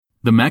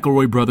The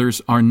McElroy brothers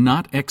are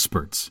not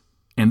experts,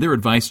 and their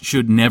advice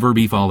should never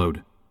be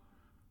followed.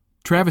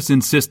 Travis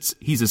insists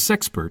he's a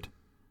sexpert,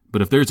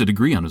 but if there's a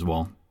degree on his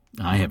wall,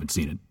 I haven't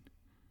seen it.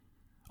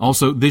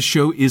 Also, this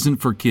show isn't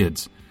for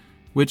kids,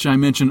 which I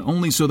mention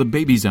only so the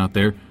babies out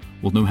there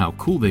will know how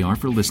cool they are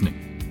for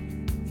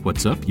listening.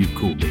 What's up, you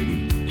cool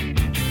baby?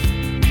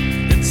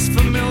 It's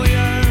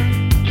familiar,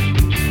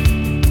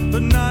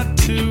 but not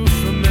too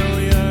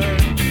familiar,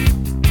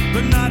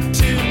 but not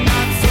too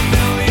not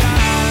familiar.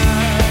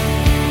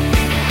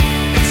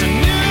 It's a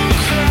new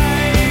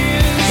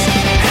craze,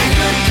 and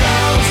the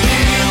girls, do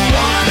you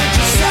wanna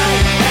just say,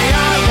 hey,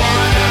 I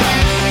wanna,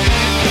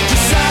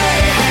 just say,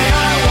 hey,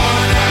 I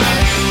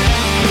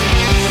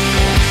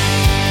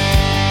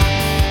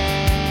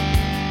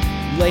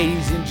wanna.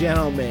 Ladies and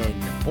gentlemen,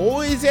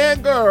 boys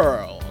and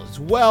girls,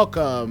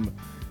 welcome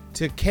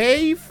to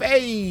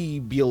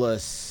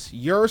K-Fabulous,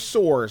 your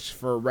source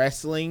for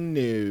wrestling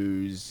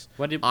news.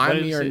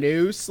 I'm your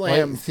new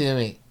slam. Wait, excuse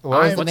me.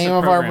 What was the name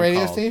of our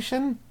radio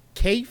station?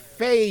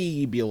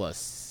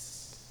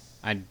 K-Fabulous.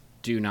 I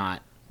do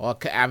not. Well,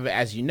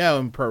 as you know,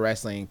 in pro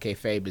wrestling,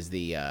 kayfabe is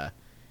the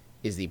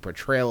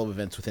portrayal of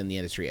events within the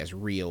industry as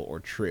real or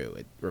true.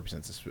 It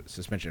represents a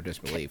suspension of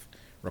disbelief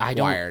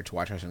required to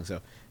watch wrestling.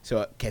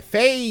 So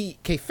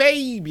K-Fabulous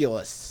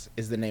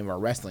is the name of our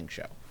wrestling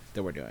show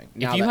that we're doing.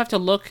 If you have to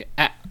look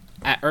at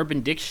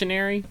Urban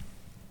Dictionary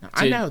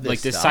I know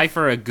this stuff.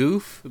 Decipher a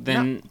goof,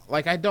 then... No,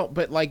 like, I don't,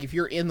 but, like, if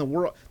you're in the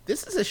world...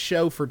 This is a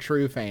show for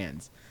true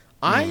fans.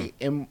 I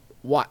am...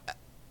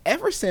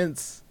 Ever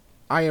since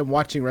I am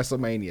watching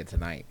Wrestlemania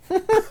tonight,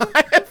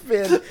 I have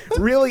been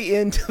really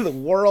into the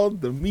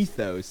world, the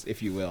mythos,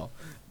 if you will,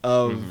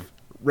 of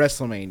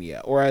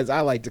Wrestlemania, or as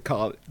I like to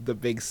call it, the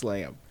Big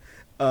Slam.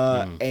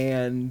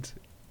 And...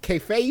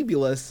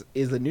 K-Fabulous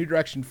is a new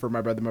direction for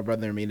my brother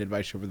and me, an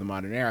advice show for the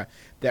modern era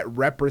that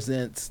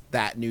represents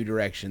that new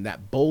direction,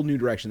 that bold new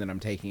direction that I'm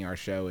taking our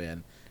show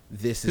in.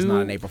 This is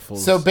not an April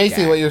Fool's So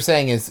basically gag. what you're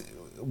saying is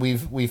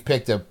we've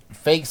picked a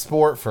fake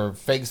sport for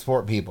fake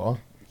sport people.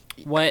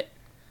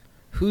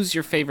 Who's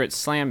your favorite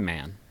slam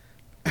man?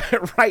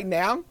 Right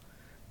now,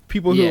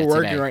 people who are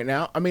working today. right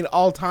now. I mean,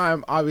 all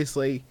time,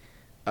 obviously,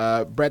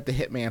 Bret the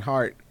Hitman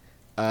Hart.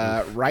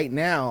 Right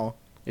now,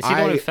 Is he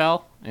the one who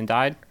fell and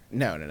died?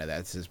 No,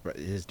 that's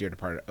his dear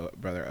departed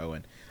brother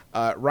Owen.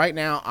 Right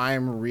now,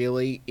 I'm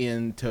really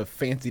into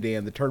Fancy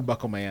Dan, the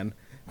Turnbuckle Man,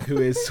 who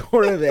is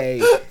sort of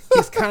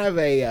he's kind of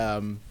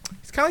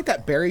like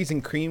that berries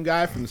and cream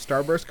guy from the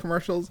Starburst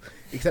commercials,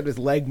 except his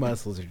leg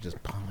muscles are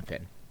just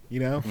pumping. You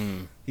know,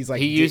 he's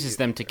like He uses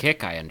them to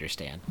kick, I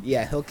understand.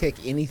 Yeah, he'll kick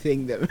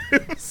anything that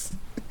moves.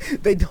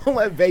 They don't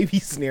let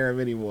babies snare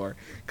him anymore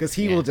because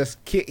he will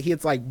just kick.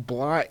 It's like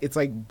blind. It's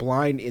like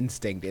blind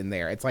instinct in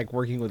there. It's like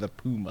working with a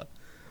puma.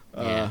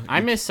 Yeah,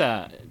 I miss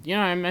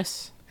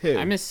who?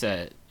 I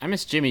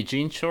miss Jimmy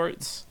Jean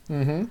Shorts.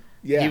 Mm-hmm.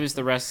 Yeah, he was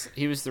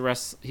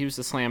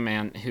the slam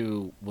man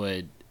who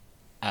would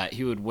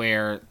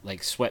wear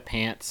like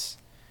sweatpants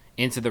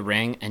into the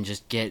ring and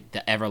just get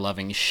the ever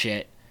loving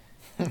shit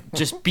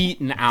just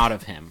beaten out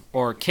of him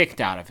or kicked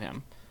out of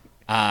him,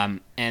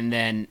 and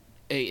then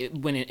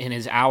in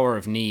his hour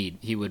of need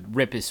he would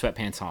rip his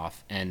sweatpants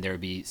off and there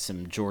would be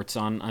some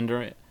jorts on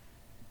under it.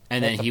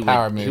 And then he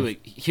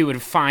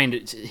would find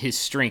his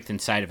strength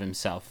inside of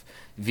himself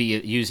via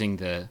using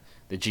the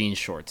jean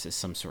shorts as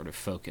some sort of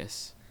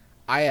focus.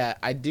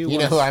 I do. You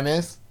know who I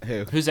miss?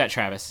 Who's that,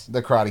 Travis?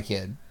 The Karate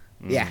Kid.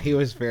 Yeah, he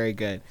was very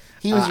good.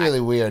 He was really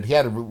weird. He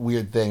had a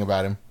weird thing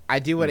about him. I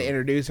do want to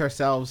introduce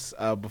ourselves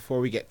before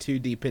we get too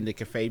deep into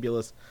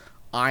K-Fabulous.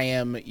 I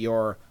am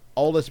your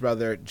oldest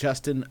brother,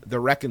 Justin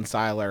the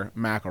Reconciler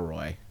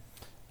McElroy.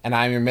 And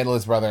I'm your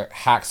middleest brother,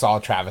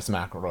 Hacksaw Travis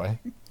McElroy.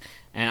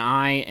 And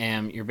I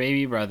am your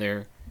baby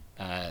brother,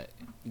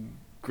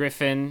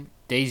 Griffin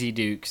Daisy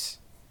Dukes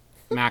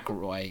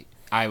McElroy.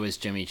 I was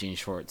Jimmy Jean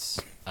Shorts'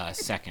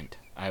 second.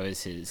 I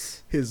was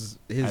his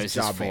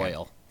job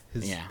foil.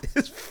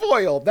 His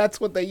foil.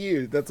 That's what they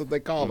use. That's what they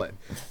call it.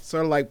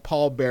 Sort of like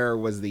Paul Bearer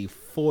was the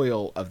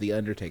foil of the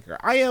Undertaker.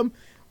 I am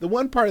the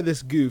one part of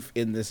this goof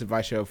in this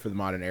advice show for the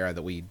modern era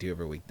that we do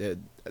every week. The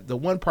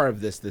one part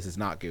of this is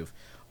not goof.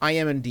 I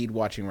am indeed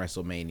watching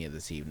WrestleMania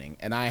this evening,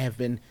 and I have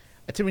been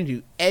attempting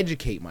to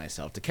educate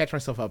myself, to catch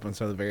myself up on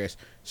some of the various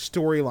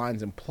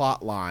storylines and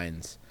plot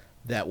lines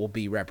that will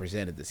be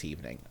represented this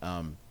evening.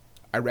 I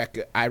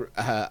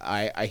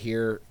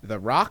hear The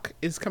Rock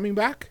is coming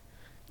back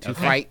to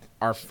fight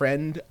our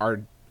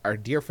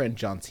dear friend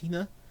John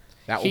Cena.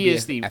 That will be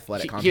an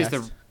athletic contest. He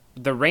is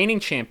the reigning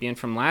champion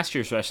from last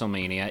year's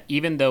WrestleMania,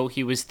 even though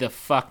he was the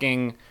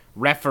fucking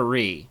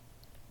referee.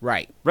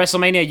 Right.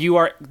 WrestleMania, you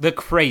are the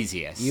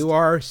craziest. You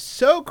are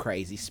so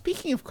crazy.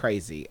 Speaking of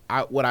crazy,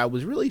 what I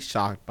was really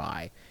shocked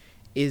by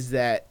is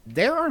that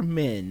there are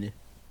men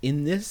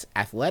in this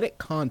athletic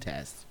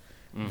contest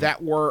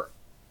that were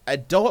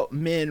adult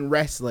men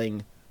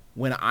wrestling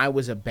when I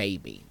was a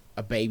baby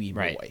boy.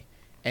 Right.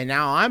 And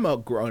now I'm a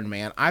grown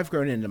man. I've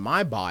grown into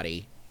my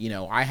body. You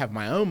know, I have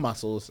my own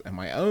muscles and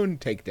my own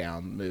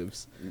takedown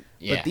moves.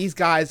 Yeah. But these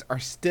guys are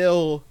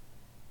still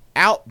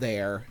out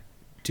there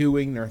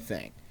doing their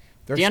thing.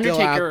 They're The still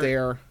Undertaker- out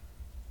there.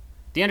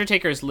 The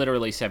Undertaker is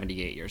literally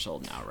 78 years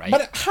old now, right?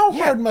 But how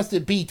hard must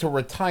it be to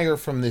retire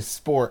from this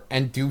sport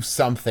and do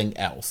something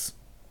else?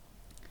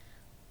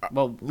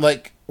 well,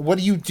 Like, what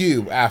do you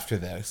do after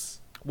this?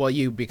 Well,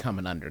 you become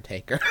an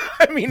undertaker.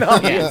 I mean,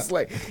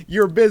 obviously,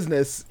 your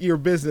business,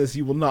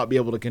 you will not be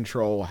able to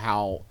control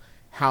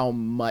how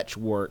much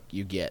work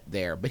you get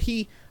there. But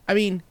the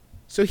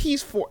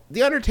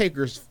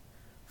Undertaker's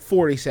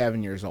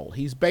 47 years old.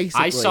 He's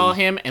basically. I saw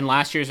him in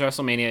last year's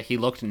WrestleMania. He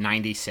looked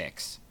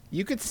 96.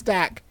 You could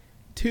stack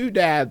two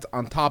dads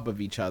on top of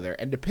each other,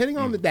 and depending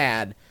on the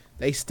dad,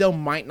 they still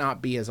might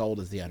not be as old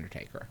as the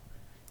Undertaker.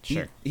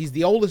 Sure. He's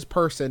the oldest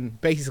person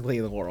basically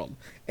in the world,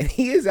 and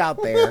he is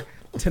out there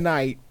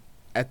tonight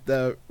at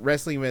the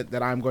wrestling event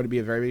that I'm going to be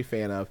a very big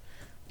fan of.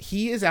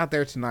 He is out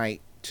there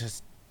tonight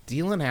just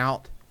dealing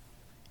out,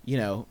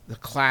 the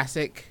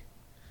classic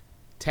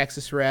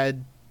Texas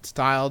Red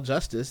style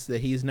justice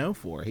that he's known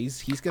for.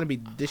 He's going to be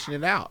dishing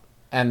it out.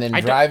 And then I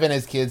don't- driving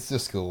his kids to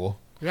school.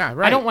 Yeah,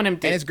 right. I don't want him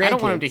to. And his I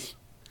don't want him grandkids. to.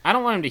 I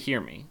don't want him to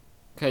hear me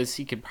because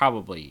he could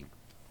probably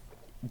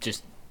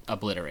just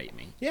obliterate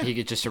me. Yeah. He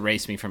could just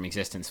erase me from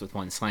existence with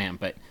one slam.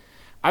 But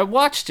I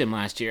watched him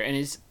last year, and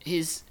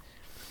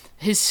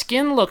his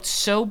skin looked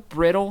so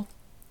brittle,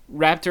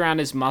 wrapped around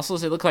his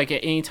muscles. It looked like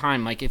at any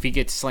time, like if he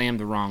gets slammed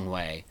the wrong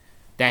way,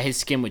 that his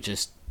skin would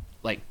just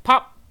like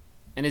pop,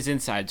 and his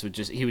insides would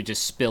just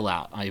spill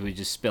out. He would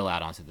just spill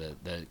out onto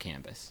the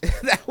canvas.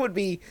 That would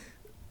be,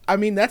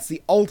 that's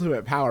the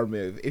ultimate power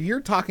move. If you're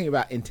talking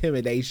about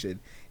intimidation,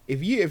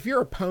 if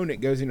your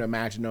opponent goes into a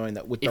match knowing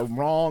that with the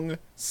wrong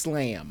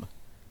slam,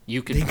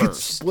 You could they could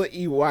burst. split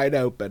you wide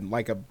open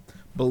like a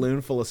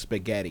balloon full of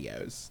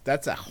SpaghettiOs.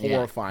 That's a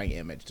horrifying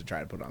image to try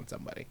to put on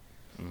somebody.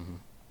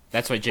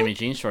 That's why Jimmy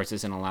Jean Shorts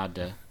isn't allowed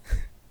to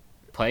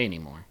play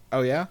anymore.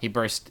 Oh yeah, He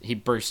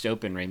burst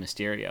open Rey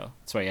Mysterio.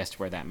 That's why he has to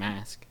wear that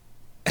mask.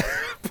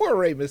 poor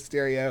Rey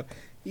Mysterio.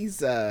 He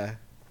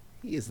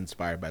is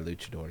inspired by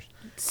luchadors.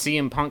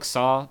 CM Punk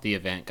saw the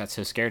event, got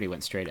so scared he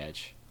went straight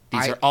edge.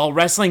 These I- are all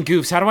wrestling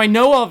goofs. How do I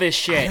know all this I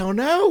shit? don't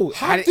know.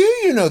 How do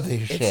you know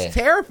this It's shit?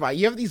 terrifying.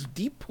 You have these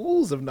deep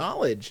pools of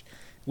knowledge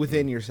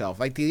within yourself.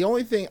 Like the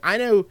only thing I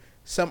know,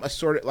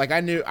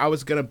 I knew I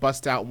was gonna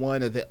bust out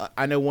one of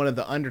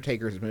the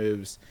Undertaker's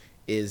moves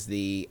is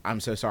the "I'm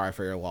so sorry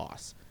for your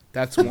loss."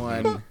 That's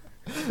one.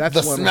 That's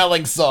The one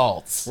smelling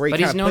salts. where he But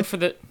he's kinda known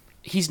put-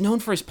 he's known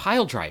for his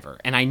pile driver,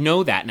 and I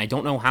know that, and I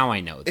don't know how I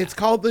know that. It's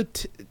called the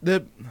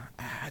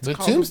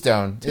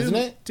Tombstone, isn't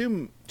it?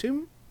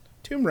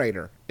 Tomb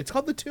Raider. It's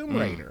called the Tomb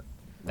Raider.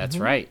 That's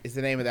right. Is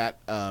the name of that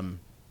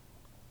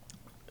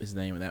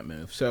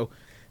move. So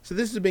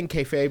this has been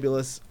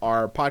K-Fabulous,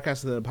 our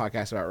podcast within a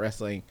podcast about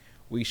wrestling.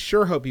 We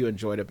sure hope you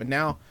enjoyed it, but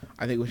now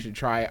I think we should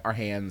try our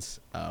hands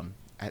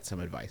at some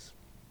advice.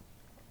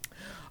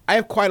 I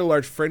have quite a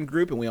large friend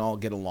group, and we all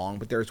get along,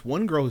 but there's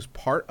one girl who's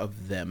part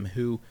of them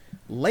who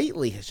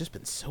lately has just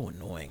been so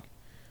annoying.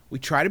 We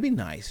try to be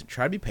nice and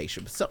try to be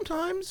patient, but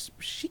sometimes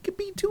she could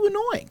be too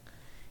annoying.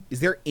 Is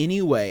there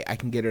any way I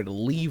can get her to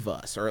leave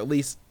us, or at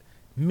least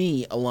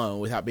me alone,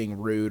 without being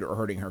rude or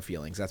hurting her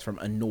feelings? That's from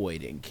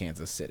Annoyed in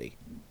Kansas City.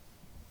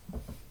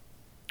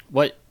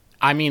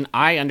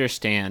 I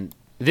understand.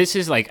 This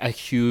is like a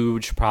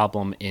huge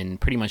problem in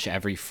pretty much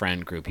every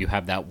friend group. You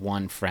have that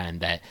one friend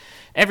that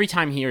every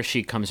time he or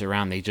she comes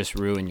around, they just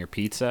ruin your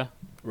pizza.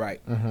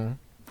 Right. Mm-hmm.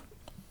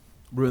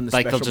 Ruin the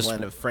Like, they'll special just-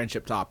 blend of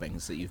friendship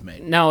toppings that you've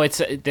made. No, it's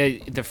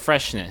the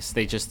freshness.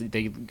 They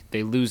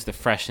lose the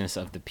freshness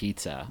of the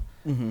pizza,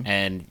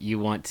 and you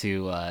want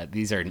to.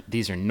 These are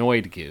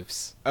Noid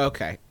goofs.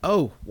 Okay.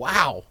 Oh,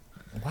 wow.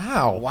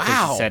 Wow.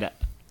 Wow. It said,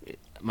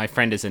 my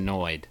friend is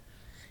annoyed,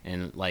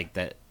 and like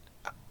that.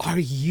 Are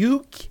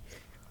you kidding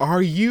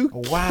me?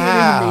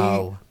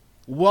 Wow.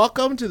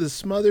 Welcome to the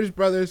Smothers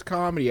Brothers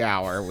Comedy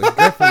Hour with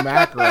Griffin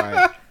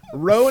McElroy.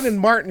 Rowan and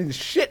Martin's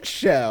shit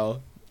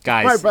show.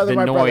 Guys, My brother,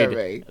 the me.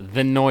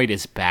 Noid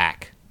is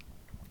back.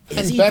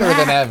 It's he better than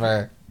back?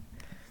 ever.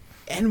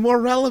 And more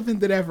relevant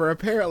than ever,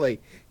 apparently.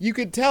 You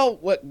could tell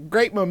what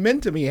great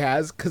momentum he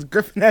has because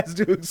Griffin has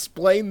to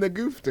explain the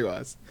goof to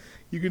us.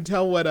 You can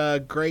tell what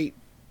a great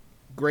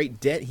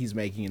dent he's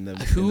making in the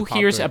Who the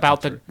hears popular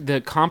about culture.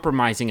 the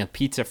compromising of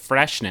pizza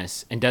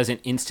freshness and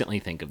doesn't instantly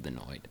think of the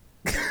Noid?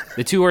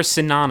 The two are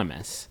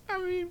synonymous. I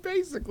mean,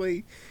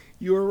 basically,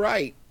 you were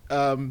right.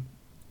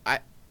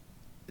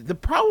 The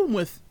problem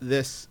with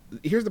this,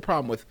 here's the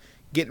problem with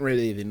getting rid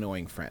of the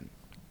annoying friend.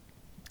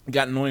 You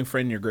got an annoying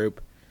friend in your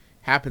group,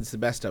 happens to the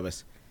best of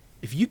us.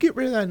 If you get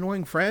rid of that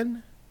annoying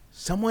friend,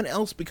 someone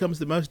else becomes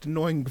the most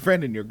annoying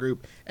friend in your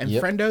group. And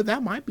Yep. friendo,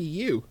 that might be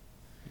you.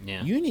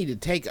 Yeah. You need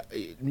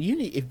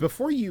to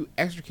before you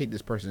extricate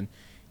this person,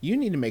 you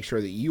need to make sure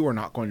that you are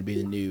not going to be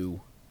the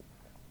new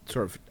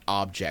sort of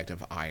object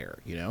of ire,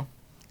 you know?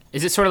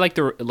 Is it sort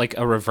of like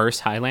a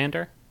reverse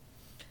Highlander?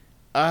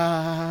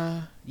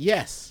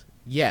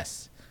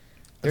 Yes.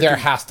 There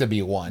has to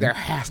be one. There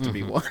has to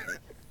be one.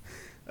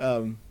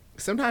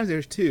 Sometimes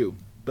there's two,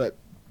 but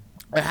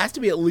there has to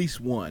be at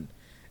least one.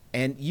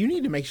 And you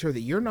need to make sure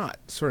that you're not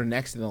sort of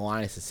next in the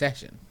line of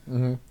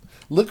succession.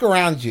 Look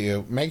around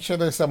you. Make sure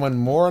there's someone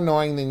more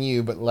annoying than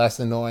you, but less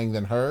annoying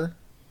than her.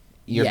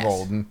 You're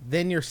golden.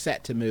 Then you're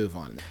set to move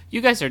on.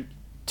 You guys are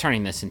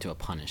turning this into a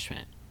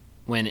punishment,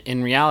 when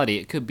in reality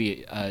it could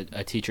be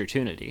a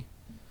teacher-tunity.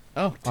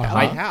 Oh, tell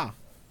me how.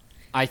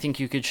 I think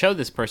you could show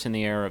this person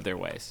the error of their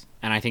ways,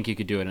 and I think you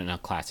could do it in a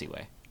classy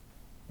way.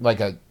 Like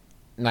a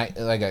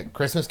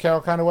Christmas Carol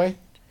kind of way?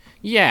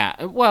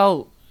 Yeah,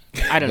 well,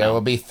 I don't There know.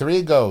 will be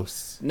 3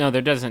 ghosts. No,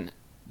 there doesn't.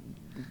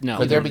 No,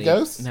 Could there be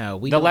ghosts? No,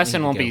 we the don't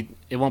lesson need won't to be.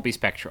 It won't be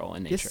spectral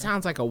in nature. This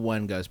sounds like a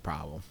one ghost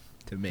problem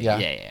to me. Yeah.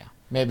 Yeah.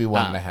 Maybe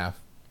 1.5.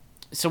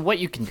 So what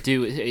you can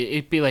do,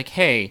 it'd be like,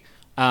 hey,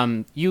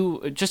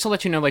 you just to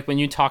let you know, like when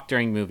you talk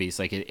during movies,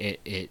 like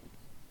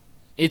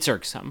it's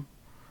irksome.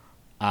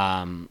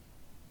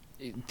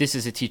 This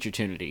is a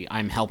teacher-tunity.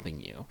 I'm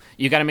helping you.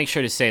 You got to make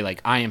sure to say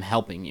like I am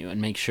helping you,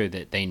 and make sure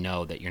that they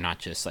know that you're not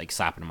just like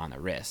slapping them on the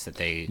wrist. That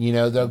they, You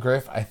know, though,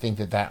 Griff, I think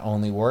that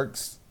only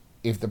works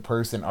if the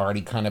person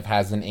already kind of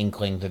has an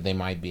inkling that they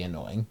might be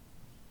annoying.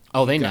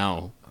 oh, they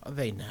know. Oh,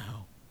 they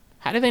know.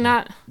 How do they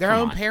not? Their Come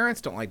own on.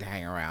 parents don't like to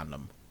hang around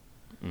them.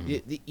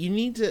 You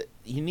need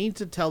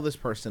to tell this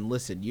person,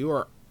 listen, you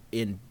are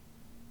in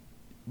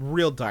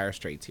real dire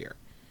straits here.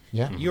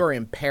 Yeah. You are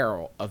in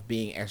peril of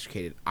being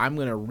extricated. I'm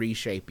going to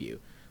reshape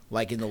you.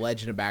 Like in The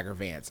Legend of Bagger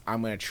Vance,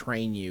 I'm going to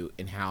train you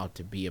in how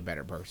to be a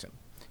better person.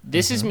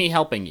 This is me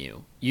helping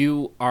you.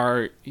 You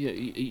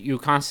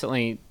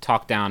constantly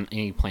talk down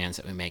any plans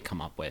that we may come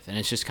up with, and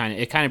it's just kind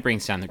of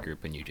brings down the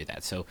group when you do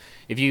that. So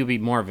if you be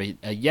more of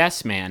a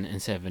yes man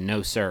instead of a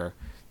no sir,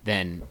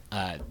 then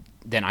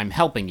I'm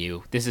helping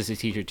you. This is a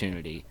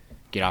teacher-tunity.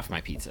 Get off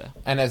my pizza.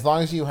 And as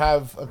long as you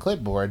have a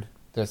clipboard,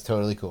 that's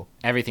totally cool.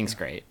 Everything's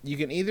great. You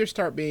can either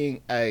start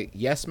being a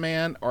yes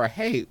man or a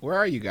hey, where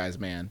are you guys,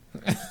 man?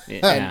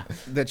 Yeah.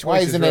 The choice Why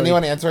is isn't really-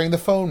 anyone answering the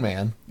phone,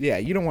 man? Yeah,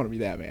 you don't want to be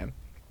that man.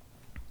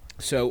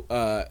 So,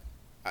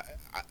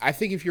 I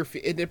think if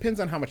it depends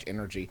on how much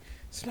energy.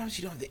 Sometimes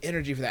you don't have the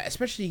energy for that,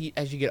 especially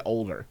as you get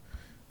older.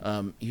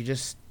 You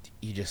just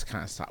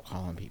kind of stop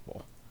calling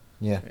people.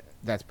 Yeah.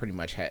 That's pretty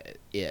much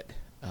it.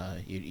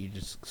 You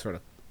just sort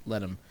of let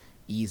them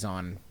ease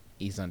on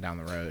down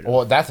the road.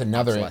 Oh, that's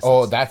another. obsolescence.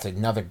 Oh, that's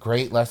another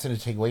great lesson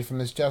to take away from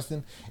this,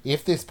 Justin.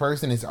 If this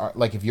person is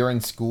like, if you're in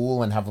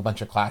school and have a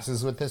bunch of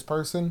classes with this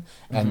person,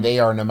 and they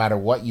are, no matter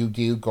what you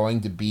do,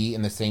 going to be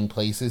in the same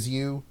place as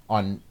you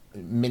on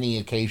many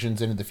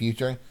occasions into the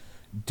future,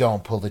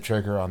 don't pull the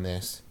trigger on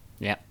this,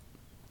 Yep.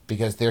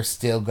 because they're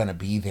still gonna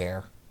be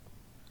there,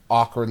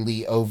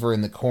 awkwardly over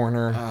in the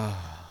corner.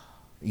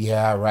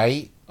 Yeah,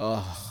 right.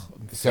 So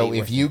fate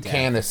if worse you than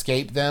can death.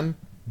 escape them,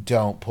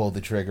 don't pull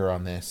the trigger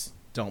on this.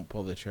 Don't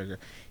pull the trigger.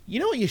 You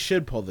know what you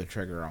should pull the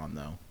trigger on,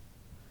 though?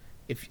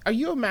 Are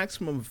you a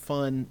Maximum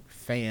Fun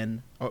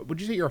fan? Or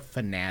would you say you're a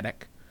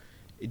fanatic?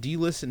 Do you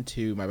listen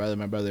to My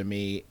Brother,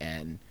 Me,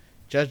 and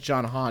Judge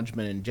John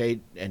Hodgman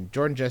and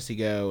Jordan Jesse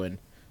Go and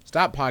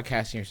Stop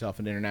Podcasting Yourself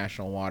in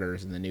International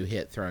Waters and the new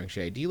hit Throwing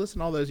Shade? Do you listen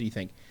to all those and you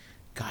think,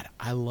 God,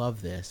 I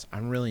love this.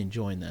 I'm really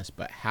enjoying this,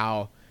 but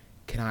how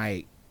can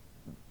I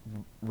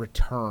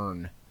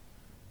return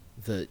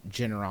the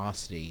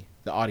generosity,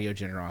 the audio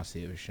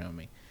generosity it was showing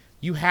me?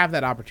 You have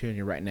that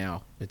opportunity right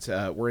now. It's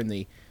we're in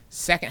the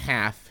second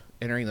half,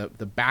 entering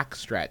the back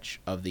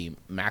stretch of the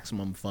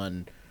Maximum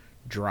Fun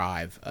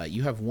Drive.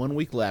 You have 1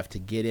 week left to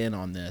get in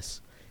on this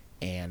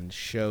and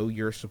show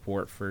your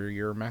support for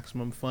your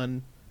Maximum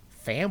Fun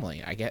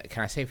family.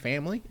 Can I say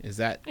family? Is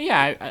that?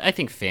 Yeah, I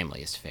think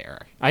family is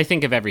fair. I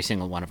think of every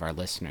single one of our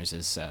listeners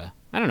as, I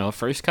don't know, a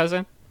first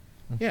cousin.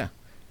 Yeah.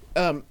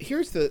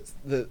 Here's the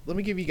let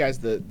me give you guys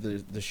the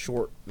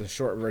short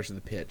version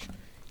of the pitch.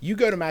 You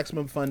go to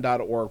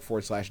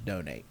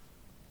MaximumFun.org/donate.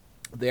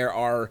 There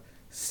are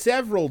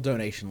several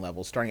donation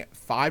levels starting at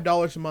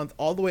 $5 a month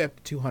all the way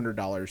up to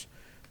 $200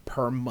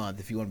 per month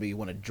if you want to be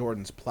one of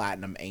Jordan's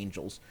Platinum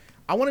Angels.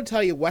 I want to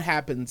tell you what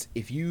happens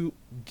if you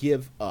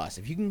give us,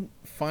 if you can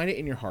find it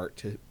in your heart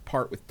to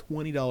part with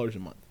 $20 a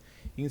month.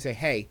 You can say,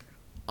 hey,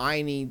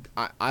 I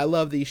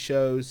love these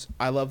shows.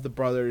 I love the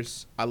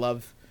brothers. I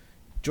love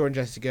Jordan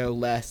Jesse Go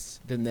less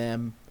than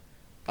them.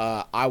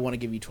 I want to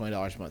give you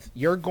 $20 a month.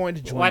 You're going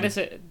to join.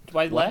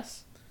 Why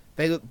less?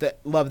 They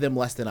love them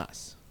less than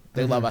us.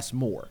 They love us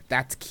more.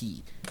 That's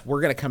key. We're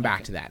going to come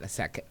back to that in a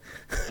second.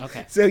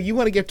 Okay. So you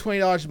want to give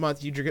 $20 a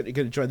month. You're going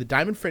to join the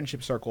Diamond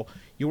Friendship Circle.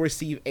 You'll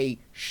receive a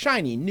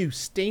shiny new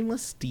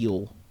stainless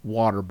steel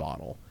water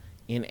bottle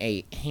in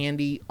a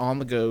handy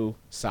on-the-go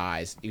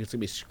size. It's going to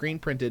be screen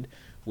printed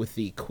with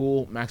the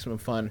cool Maximum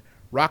Fun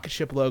rocket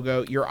ship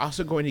logo. You're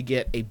also going to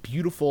get a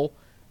beautiful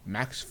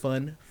Max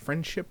Fun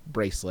friendship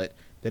bracelet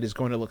that is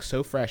going to look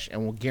so fresh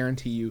and will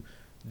guarantee you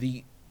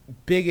the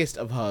biggest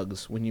of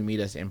hugs when you meet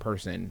us in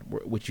person,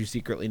 which you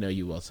secretly know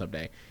you will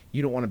someday.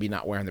 You don't want to be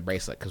not wearing the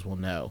bracelet because we'll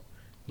know.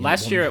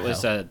 Last year it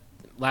was the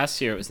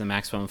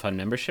Maximum Fun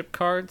membership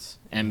cards,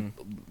 and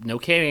no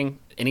kidding,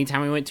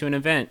 anytime we went to an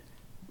event,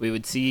 we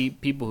would see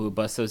people who would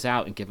bust those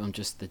out and give them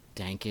just the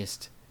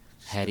dankest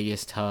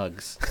headiest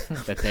hugs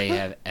that they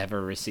have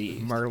ever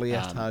received.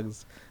 Murliest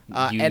hugs.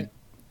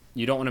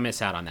 You don't want to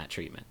miss out on that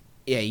treatment.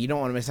 Yeah, you don't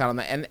want to miss out on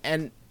that.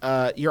 And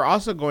you're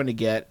also going to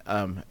get,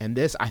 and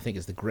this I think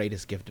is the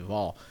greatest gift of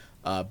all,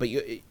 but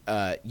you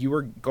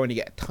are going to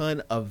get a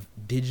ton of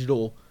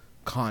digital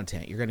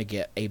content. You're going to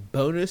get a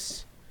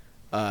bonus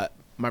My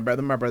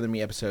Brother and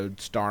Me episode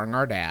starring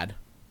our dad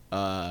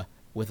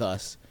with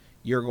us.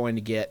 You're going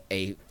to get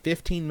a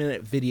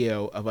 15-minute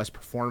video of us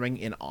performing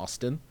in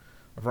Austin,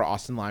 of our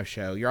Austin live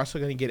show. You're also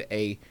going to get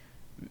a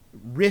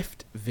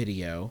Rift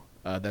video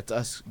that's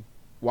us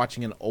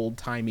watching an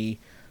old-timey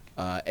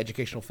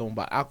educational film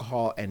about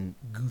alcohol and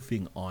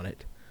goofing on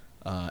it.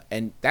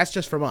 And that's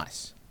just from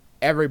us.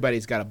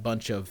 Everybody's got a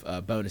bunch of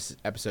bonus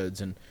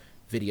episodes and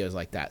videos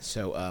like that.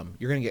 So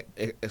you're going to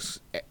get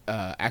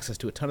access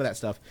to a ton of that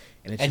stuff.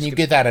 And you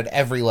get that at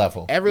every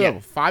level. Every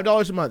level.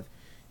 $5 a month.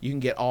 You can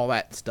get all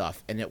that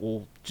stuff, and it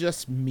will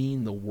just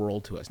mean the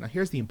world to us. Now,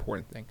 here's the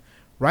important thing.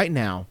 Right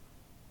now,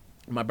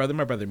 My Brother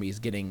and Me is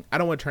getting... I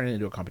don't want to turn it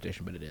into a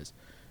competition, but it is.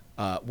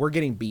 We're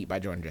getting beat by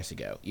Jordan Jesse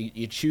Go.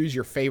 You choose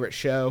your favorite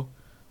show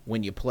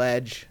when you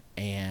pledge,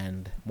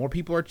 and more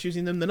people are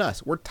choosing them than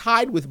us. We're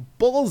tied with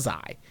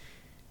Bullseye,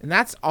 and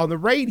that's on the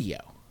radio.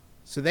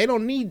 So they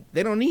don't need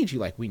you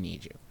like we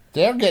need you.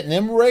 They're getting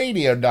them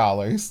radio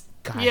dollars.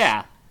 Gosh,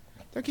 Yeah.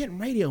 they're getting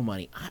radio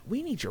money.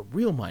 We need your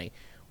real money.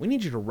 We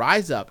need you to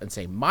rise up and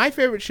say, my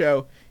favorite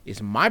show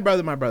is My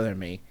Brother and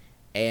Me,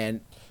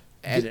 and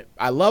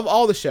I love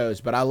all the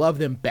shows, but I love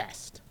them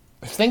best.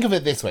 Think of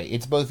it this way.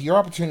 It's both your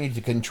opportunity to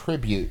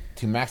contribute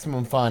to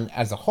Maximum Fun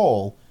as a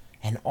whole,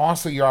 and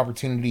also your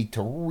opportunity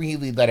to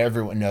really let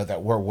everyone know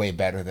that we're way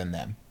better than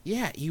them.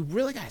 Yeah, you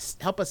really got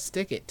to help us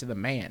stick it to the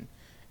man.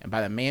 And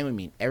by the man, we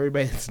mean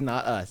everybody that's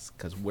not us,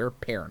 because we're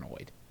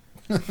paranoid.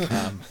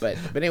 But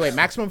anyway,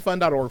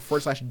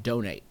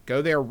 MaximumFun.org/donate.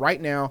 Go there right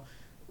now.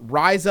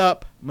 Rise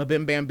up,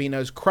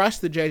 MBMBaM. Crush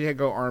the JJ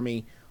Go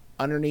army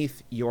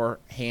underneath your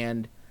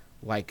hand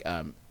like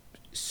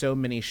so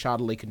many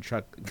shoddily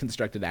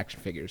constructed action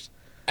figures.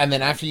 And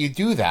then after you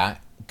do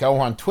that, go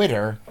on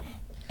Twitter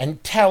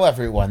and tell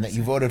everyone that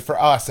you voted for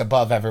us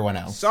above everyone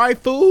else. Sorry,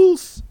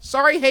 fools.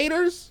 Sorry,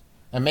 haters.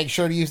 And make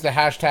sure to use the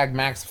hashtag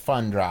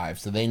MaxFunDrive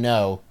so they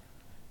know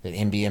that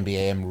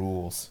MBMBaM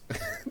rules.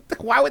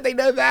 Why would they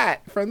know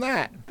that from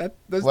that?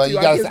 Well,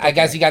 I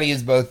guess you got to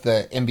use both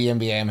the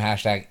MBMBaM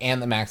hashtag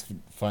and the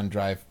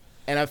MaxFunDrive.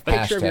 And a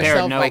picture of hashtag.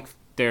 yourself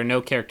There are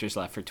no characters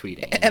left for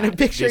tweeting. and a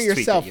picture of Just tweet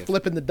yourself that you-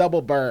 flipping the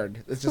double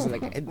bird. It's just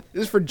like and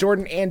this is for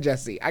Jordan and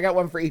Jesse. I got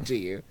one for each of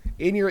you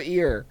in your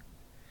ear.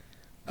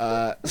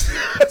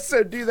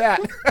 So do that.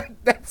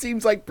 That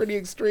seems like pretty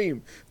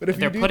extreme. But if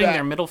They're you do putting that,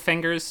 their middle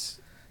fingers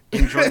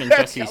in Jordan and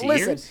Jesse's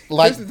Listen, ears.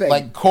 Like here's the thing.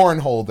 like corn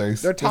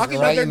holders. They're Just talking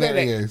right about in their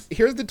their donation. ears.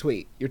 Here's the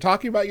tweet. You're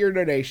talking about your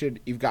donation.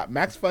 You've got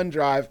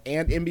MaxFunDrive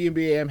and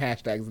MBMBaM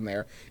hashtags in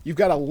there. You've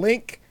got a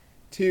link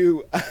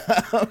to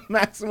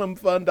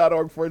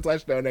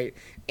MaximumFun.org/donate.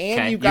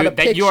 And you've got a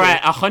picture. You are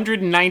at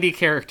 190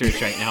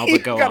 characters right now,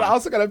 but go on.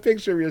 Also got a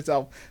picture of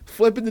yourself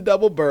flipping the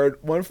double bird,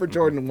 one for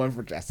Jordan and one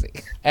for Jesse.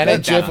 And a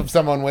Put that gif on. of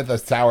someone with a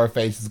sour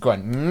face is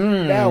going,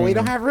 No, we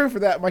don't have room for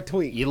that in my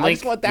tweet. You I link,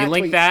 just want that you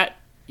link tweet. that.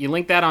 You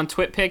link that on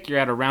TwitPic. You're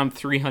at around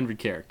 300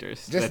 characters.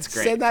 Just That's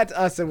great. send that to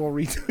us and we'll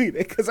retweet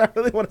it because I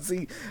really want to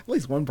see at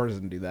least one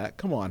person do that.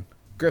 Come on.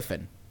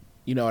 Griffin.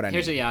 You know what I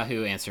Here's a mean.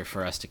 Yahoo answer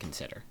for us to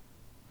consider.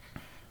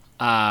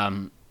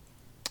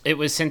 It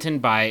was sent in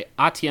by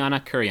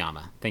Atiana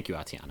Kuriyama. Thank you,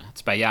 Atiana.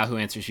 It's by Yahoo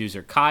Answers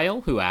user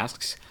Kyle, who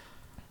asks,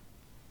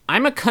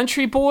 I'm a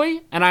country boy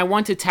and I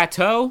want a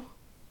tattoo.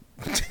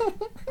 I think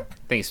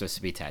it's supposed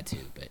to be tattoo,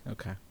 but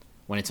Okay.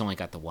 when it's only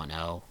got the one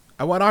O.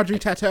 I want Audrey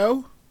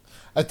Tattoo.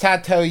 A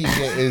tattoo you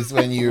get is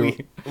when you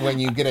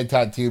get a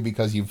tattoo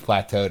because you've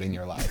plateaued in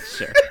your life.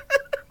 Sure.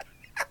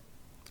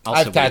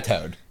 I've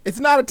tattooed. It's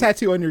not a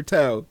tattoo on your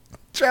toe.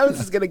 Jones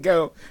is going to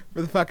go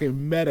for the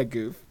fucking meta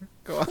goof.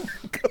 Go on.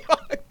 Go on.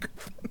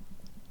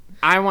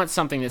 I want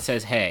something that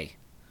says, hey,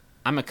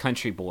 I'm a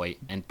country boy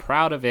and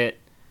proud of it.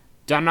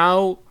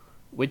 Dunno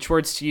which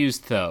words to use,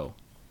 though.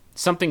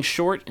 Something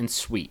short and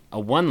sweet. A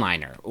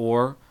one-liner.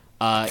 Or,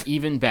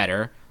 even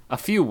better, a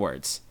few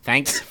words.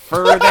 Thanks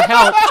for the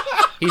help.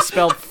 He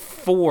spelled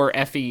for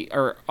F-E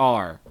or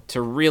R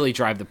to really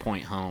drive the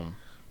point home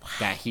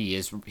that he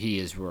is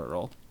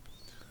rural.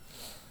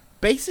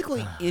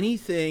 Basically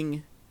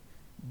anything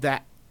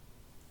that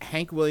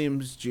Hank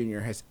Williams Jr.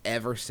 has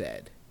ever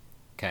said,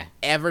 Okay.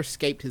 ever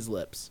escaped his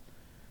lips,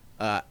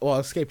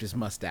 escaped his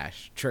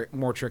mustache,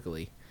 more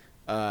trickily,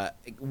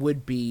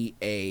 would be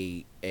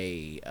a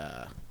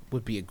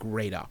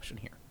great option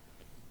here.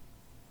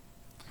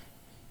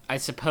 I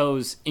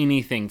suppose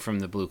anything from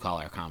the Blue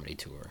Collar Comedy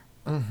Tour.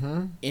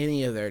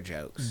 Any of their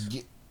jokes.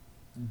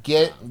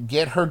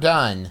 Get her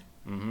done.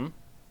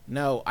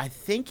 No, I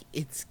think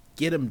it's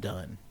get 'em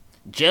done.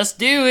 Just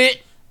do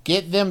it.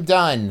 Get them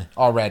done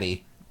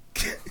already.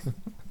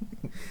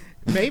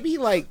 Maybe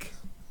like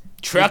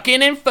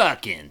Truckin' and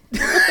fucking.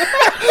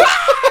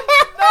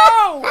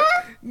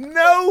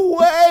 no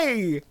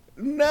way,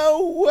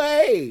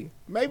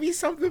 Maybe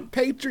something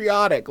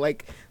patriotic,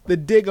 like the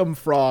Diggum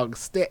frog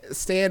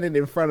standing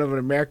in front of an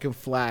American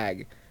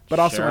flag, but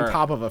also on Sure.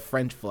 top of a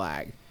French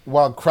flag.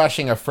 While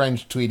crushing a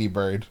French Tweety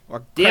bird.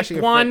 Or Dip crushing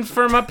a one French-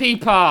 for my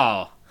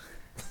people.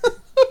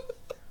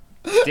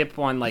 Dip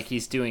one like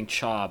he's doing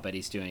chaw, but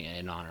he's doing it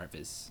in honor of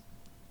his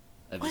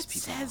people.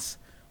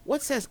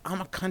 What says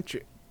I'm a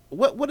country?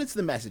 What is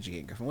the message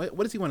again, Griffin? What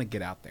does he want to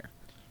get out there?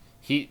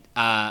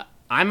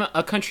 I'm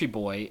a country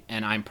boy,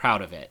 and I'm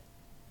proud of it.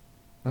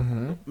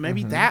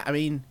 Maybe that. I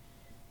mean,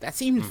 that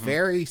seems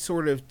very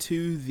sort of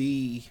to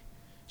the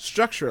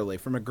structurally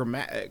from a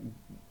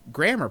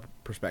grammar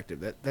perspective.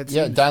 That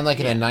Yeah, seems, done like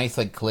in a nice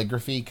like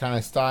calligraphy kind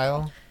of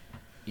style.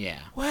 Yeah.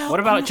 Well, what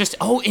about just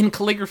in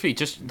calligraphy,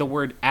 just the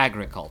word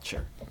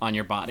agriculture on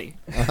your body?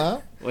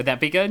 Would that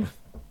be good?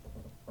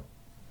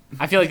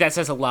 I feel like that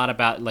says a lot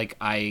about like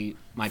my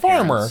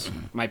Farmer.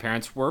 My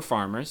parents were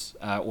farmers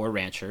or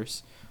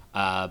ranchers,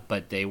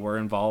 but they were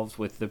involved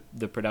with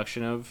the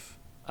production of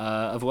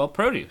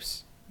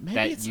produce Maybe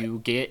that it's you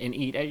get and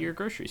eat at your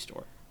grocery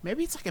store.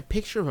 maybe it's like a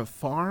picture of a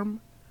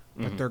farm,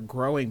 but they're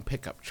growing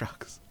pickup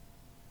trucks.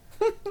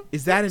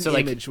 Is that an So,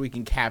 like- image we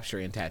can capture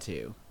in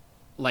tattoo?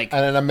 Like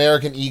And an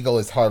American eagle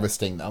is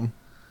harvesting them.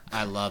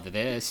 I love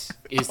this.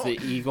 Is the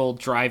eagle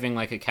driving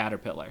like a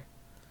caterpillar?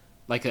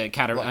 Like a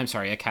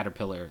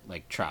caterpillar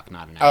like truck,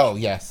 not an Oh, actual.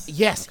 yes.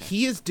 Yes,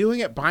 he is doing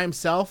it by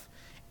himself,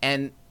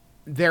 and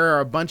there are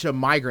a bunch of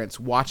migrants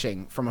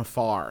watching from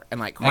afar and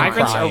like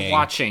Migrants crying. are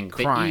watching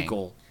the Crying.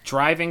 eagle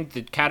driving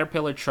the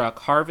caterpillar truck,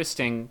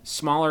 harvesting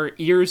smaller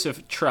ears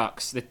of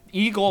trucks. The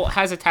eagle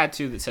has a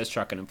tattoo that says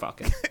 "truckin' and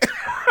fucking."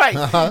 Right.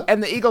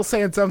 And the eagle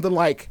saying something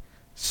like,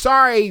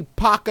 "Sorry,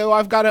 Paco,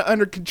 I've got it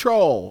under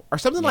control," or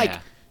something like Yeah.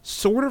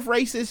 sort of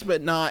racist,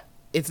 but not.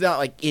 It's not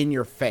like in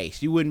your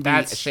face. You wouldn't be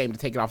That's- ashamed to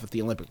take it off at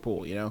the Olympic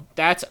pool, you know?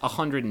 That's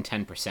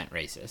 110%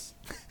 racist.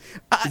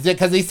 Is it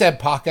because he said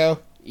Paco?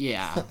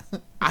 Yeah,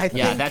 I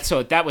think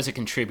yeah. That was a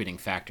contributing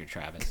factor,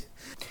 Travis.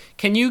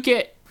 Can you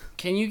get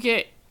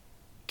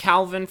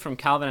Calvin from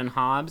Calvin and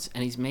Hobbes,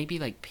 and he's maybe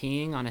like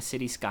peeing on a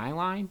city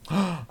skyline?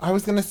 I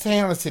was going to say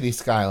on a city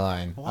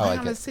skyline. why I like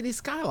on a it. city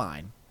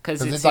skyline? Because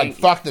Because it's like,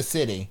 fuck the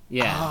city.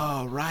 yeah.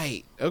 Oh,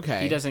 right.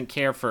 Okay. He doesn't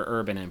care for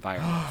urban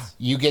environments.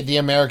 You get the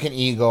American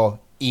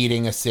eagle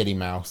eating a city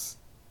mouse.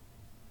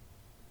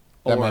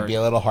 That Or- might be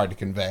a little hard to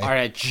convey. Or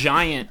a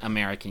giant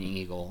American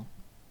eagle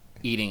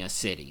eating a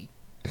city.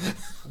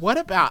 What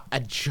about a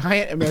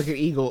giant American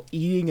eagle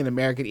eating an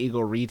American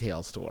eagle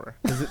retail store?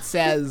 Because it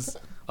says,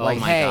 Oh like,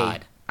 my hey,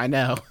 God. I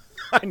know,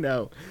 I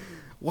know.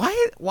 Why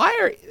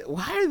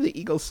are the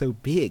eagles so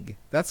big?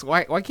 That's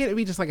why can't it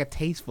be just like a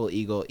tasteful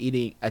eagle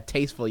eating a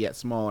tasteful yet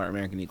smaller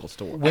American eagle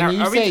store? When Are-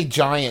 you are we say t-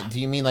 giant, do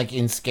you mean like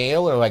in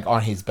scale or like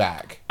on his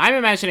back? I'm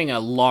imagining a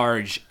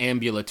large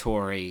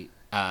ambulatory,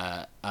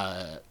 a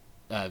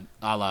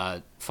la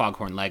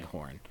Foghorn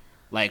Leghorn,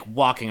 like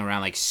walking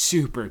around like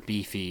super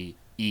beefy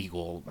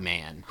eagle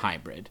man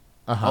hybrid.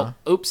 Uh-huh.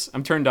 Oh, oops,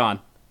 I'm turned on.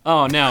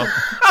 Oh no,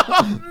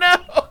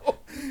 No,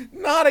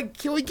 not a.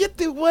 Can we get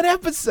through one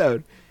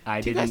episode? I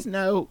Do you guys didn't.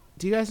 know?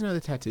 Do you guys know the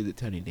tattoo that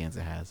Tony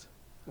Danza has?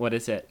 What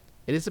is it?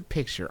 It is a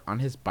picture on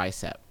his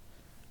bicep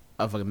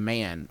of a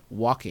man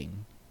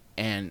walking,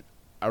 and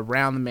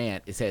around the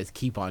man it says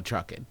 "Keep on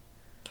trucking."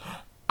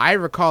 I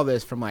recall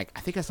this from I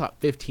think I saw it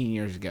 15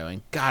 years ago,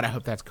 and God, I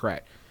hope that's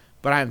correct.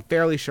 But I'm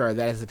fairly sure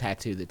that is a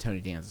tattoo that Tony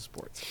Danza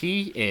sports.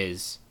 He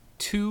is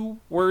 2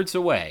 words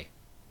away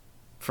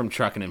from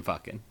trucking and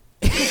fucking.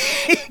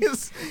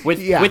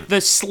 With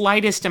the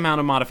slightest amount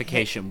of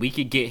modification, we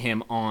could get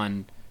him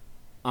on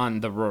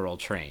the rural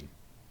train,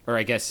 or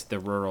I guess the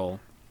rural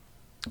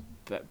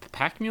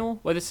pack mule.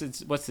 What's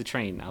the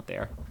train out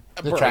there?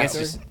 The I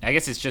guess, tractor? I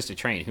guess it's just a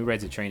train. Who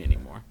rides a train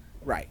anymore?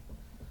 Right,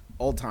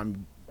 old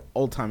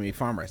timey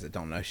farmers that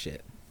don't know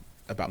shit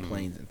about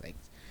planes and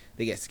things.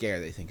 They get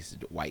scared. They think it's a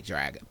white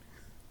dragon.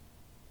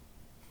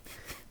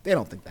 They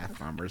don't think that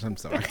farmers. I'm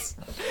sorry.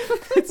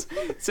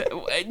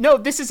 No,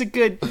 this is a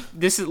good.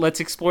 Let's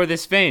explore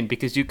this vein,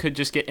 because you could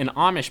just get an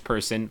Amish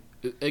person,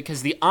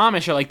 because the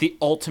Amish are like the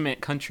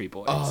ultimate country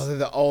boys. Oh, they're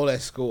the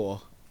oldest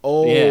school.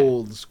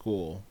 Old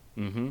school.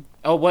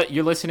 Oh, what?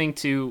 You're listening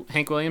to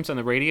Hank Williams on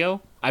the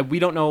radio? We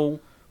don't know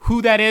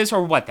who that is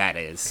or what that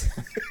is.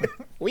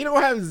 We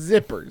don't have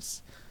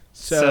zippers,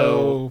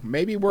 so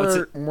maybe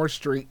we're more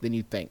street than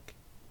you think.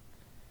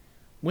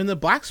 When the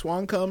black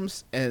swan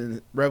comes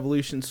and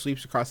revolution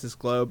sweeps across this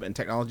globe and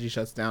technology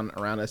shuts down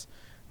around us,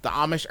 the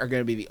Amish are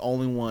going to be the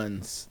only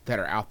ones that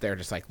are out there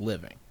just like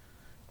living,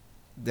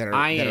 that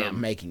are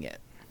making it.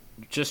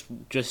 Just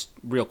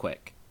real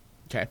quick.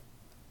 Okay.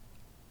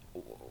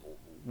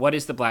 What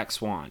is the black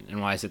swan, and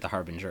why is it the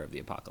harbinger of the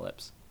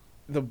apocalypse?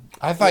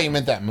 I thought you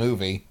meant that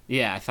movie.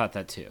 Yeah, I thought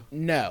that too.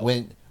 No.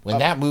 When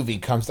that movie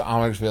comes to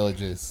Amish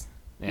villages.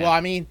 Yeah. Well,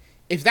 I mean,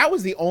 if that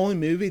was the only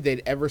movie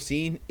they'd ever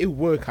seen, it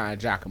would kind of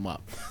jack them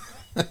up.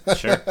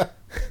 Sure.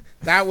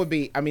 That would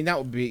be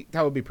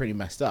pretty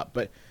messed up.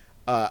 But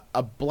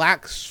a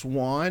black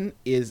swan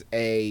is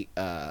a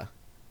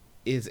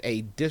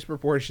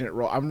disproportionate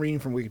role. I'm reading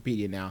from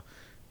Wikipedia now.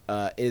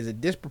 It is a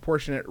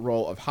disproportionate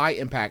role of high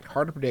impact,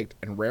 hard to predict,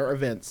 and rare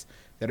events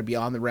that are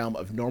beyond the realm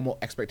of normal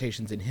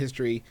expectations in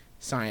history,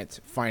 science,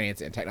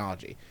 finance, and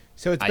technology.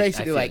 So it's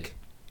basically like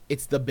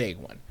it's the big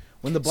one.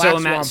 When the black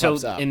swan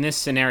pops up. In this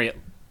scenario,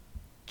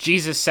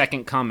 Jesus'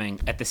 second coming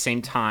at the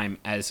same time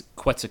as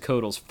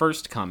Quetzalcoatl's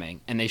first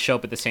coming, and they show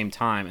up at the same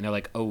time, and they're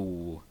like,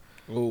 "Oh,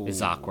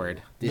 it's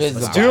awkward.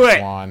 Let's do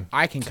it."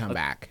 I can come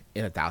back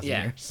in 1,000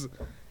 years.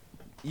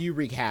 You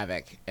wreak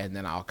havoc, and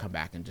then I'll come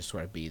back and just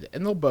sort of be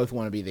and they'll both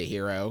want to be the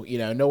hero. You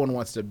know, no one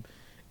wants to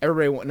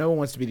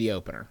be the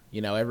opener.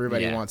 You know,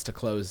 everybody wants to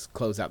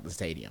close out the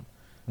stadium.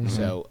 Mm-hmm.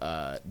 So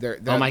they're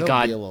oh my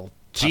God, be a little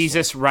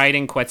Jesus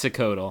riding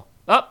Quetzalcoatl.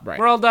 Oh, right.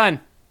 We're all done.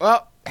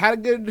 Well, had a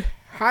good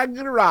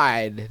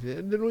ride,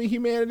 didn't we,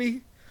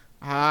 humanity?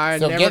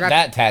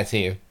 That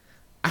tattoo.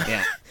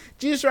 Yeah.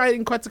 Jesus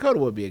riding Quetzalcoatl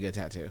would be a good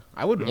tattoo.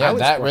 I would. Yeah, I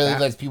would that really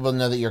lets people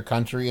know that you're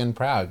country and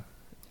proud.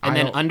 And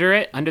then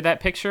under that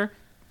picture,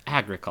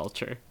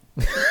 agriculture.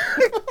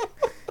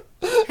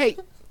 Hey,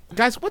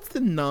 guys, what's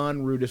the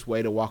non-rudest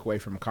way to walk away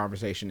from a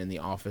conversation in the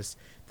office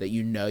that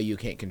you know you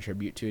can't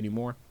contribute to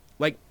anymore?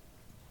 Like,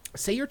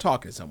 say you're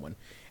talking to someone,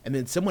 and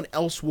then someone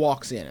else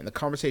walks in, and the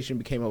conversation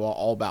became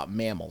all about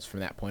mammals from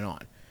that point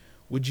on.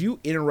 Would you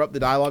interrupt the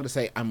dialogue to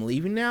say, "I'm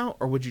leaving now,"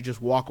 or would you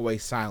just walk away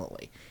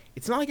silently?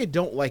 It's not like I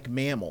don't like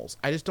mammals.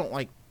 I just don't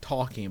like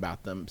talking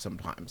about them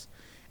sometimes.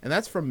 And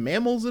that's from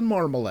Mammals and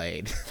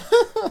Marmalade.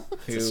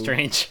 It's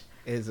strange.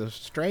 Is a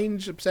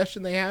strange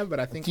obsession they have, but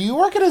I think... Do you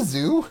work at a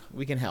zoo?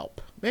 We can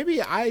help.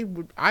 Maybe I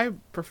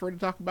prefer to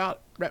talk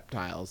about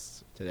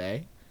reptiles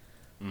today.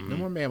 Mm-hmm. No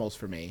more mammals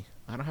for me.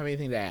 I don't have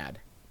anything to add.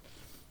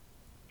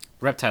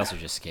 Reptiles are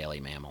just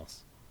scaly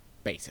mammals.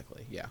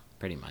 Basically, yeah.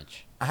 Pretty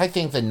much. I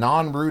think the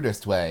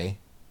non-rudest way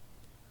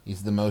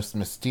is the most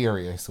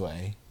mysterious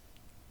way.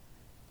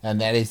 And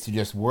that is to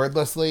just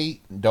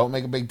wordlessly, don't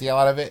make a big deal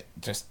out of it,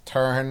 just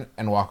turn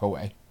and walk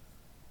away.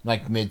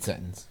 Like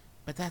mid-sentence.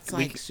 But that's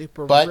like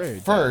super but rude.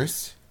 But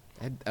first,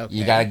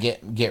 you gotta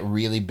get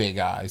really big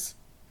eyes.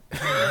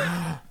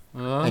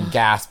 And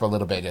gasp a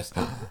little bit, just...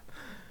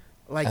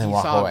 Like you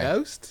saw a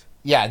ghost?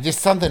 Yeah, just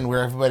something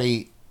where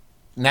everybody...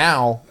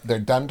 Now, they're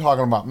done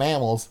talking about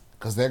mammals,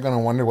 because they're gonna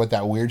wonder what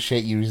that weird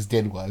shit you just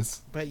did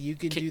was. But you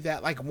can do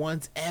that like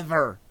once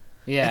ever.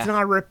 Yeah.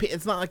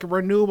 It's not like a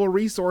renewable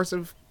resource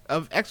of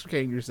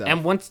extricating yourself.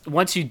 And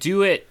once you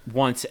do it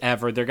once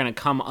ever, they're gonna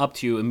come up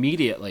to you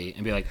immediately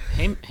and be like,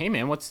 "Hey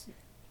man,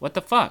 what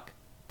the fuck?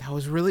 That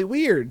was really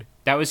weird.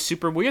 That was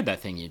super weird. That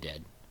thing you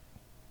did.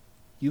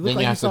 You look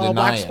like you saw a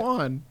black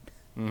swan."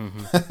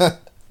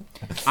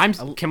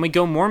 Mm-hmm. Can we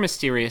go more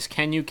mysterious?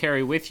 Can you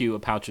carry with you a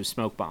pouch of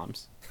smoke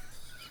bombs?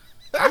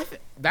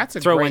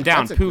 Throw one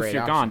down. Poof,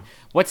 you're gone.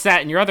 What's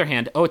that in your other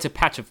hand? Oh, it's a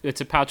pouch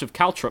of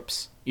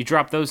caltrops. You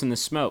drop those in the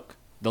smoke.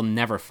 They'll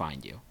never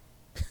find you.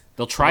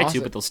 They'll try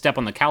to, but they'll step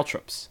on the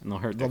caltrops and they'll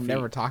hurt their feet. They'll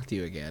never talk to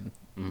you again.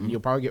 Mm-hmm. You'll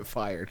probably get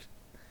fired.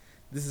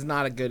 This is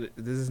not good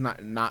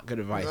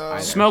advice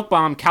either. Smoke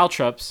bomb,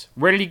 caltrops.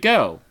 Where did he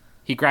go?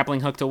 He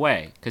grappling hooked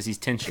away because he's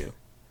Tenchu.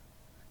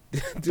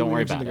 Don't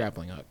worry about the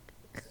grappling hook.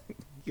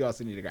 You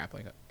also need a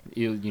grappling hook.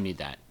 You need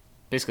that.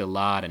 Basically, a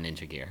lot of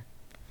ninja gear.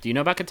 Do you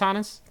know about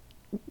katanas?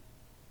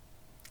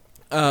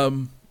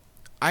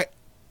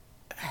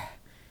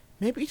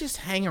 Maybe just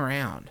hang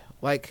around.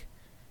 Like,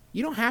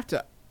 you don't have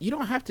to.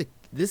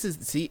 This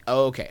is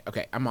okay.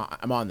 I'm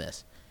on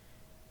this.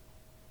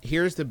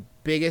 Here's the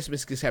biggest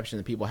misconception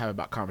that people have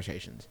about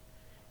conversations.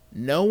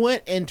 No one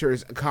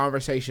enters a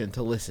conversation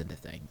to listen to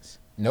things.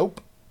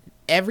 Nope.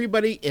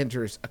 Everybody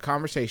enters a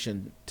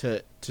conversation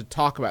to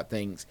talk about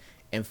things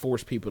and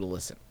force people to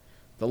listen.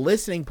 The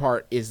listening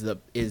part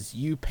is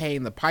you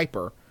paying the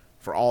piper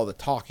for all the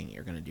talking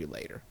you're going to do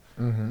later.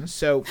 Mm-hmm.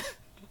 So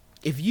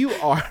if you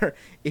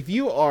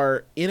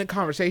are in a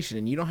conversation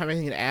and you don't have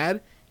anything to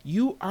add,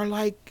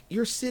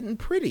 you're sitting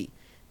pretty,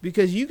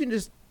 because you can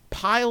just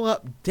pile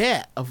up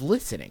debt of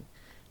listening.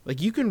 Like,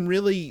 you can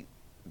really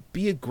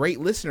be a great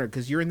listener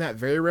because you're in that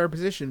very rare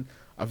position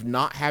of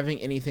not having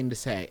anything to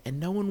say, and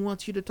no one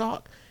wants you to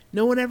talk.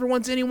 No one ever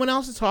wants anyone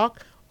else to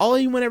talk. All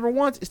anyone ever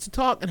wants is to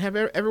talk and have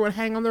everyone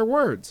hang on their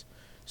words.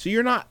 So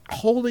you're not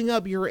holding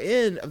up your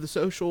end of the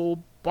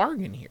social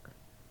bargain here.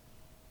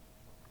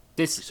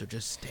 So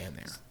just stand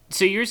there.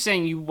 So you're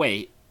saying you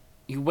wait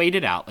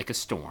it out like a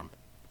storm,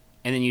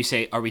 and then you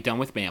say, "Are we done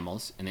with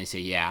mammals?" And they say,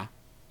 "Yeah."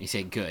 You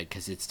say, "Good,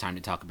 because it's time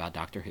to talk about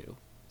Doctor Who."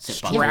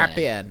 Strap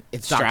in.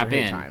 It's Doctor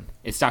Who time.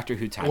 It's Doctor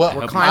Who time.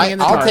 Well,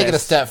 I'll take it a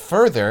step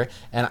further,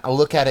 and I'll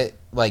look at it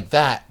like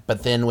that.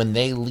 But then when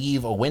they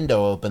leave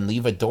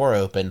a door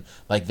open,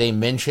 like they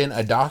mention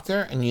a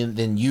doctor, and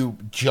then you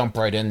jump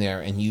right in there,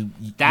 and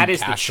that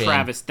is the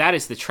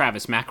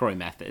Travis McElroy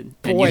method.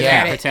 And Boy, you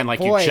can't pretend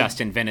like you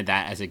just invented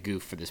that as a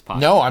goof for this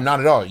podcast. No, I'm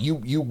not at all.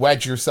 You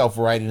wedge yourself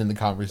right into the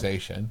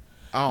conversation.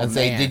 And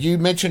say, "Did you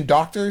mention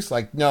doctors?"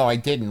 Like, "No, I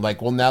didn't."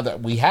 Like, "Well, now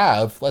that we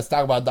have, let's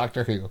talk about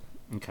Doctor Who."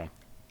 Okay.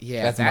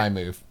 Yeah, that's my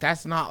move.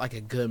 That's not like a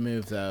good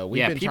move, though.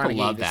 We've been trying to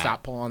get you to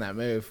stop pulling that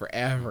move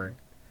forever.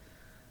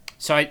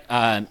 So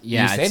yeah,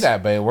 you say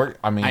that, but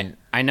I know I've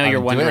you're been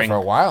doing wondering it for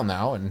a while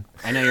now, and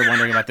I know you're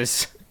wondering about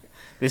this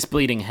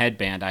bleeding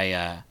headband.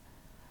 I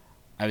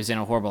was in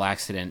a horrible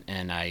accident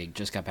and I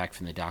just got back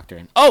from the doctor.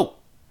 And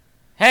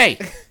hey,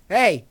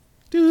 Hey,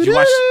 did you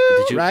watch?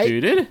 Did you? Right?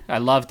 Dude, I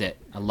loved it.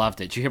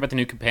 Did you hear about the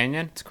new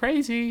companion? It's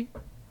crazy.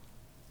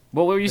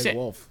 What were you Big saying?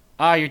 Wolf.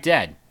 Oh, you're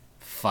dead.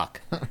 Fuck.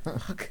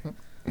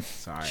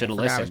 Sorry, Should've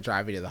I was listened.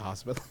 driving to the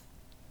hospital.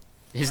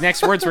 His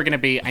next words were gonna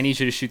be, "I need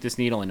you to shoot this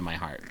needle into my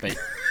heart." But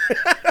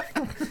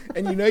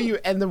And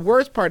and the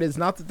worst part is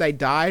not that they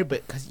died,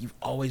 but because you've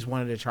always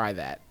wanted to try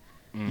that.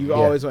 You've Yeah.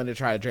 always wanted to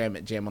try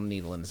to jam a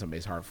needle into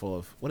somebody's heart full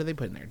of, what do they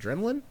put in there?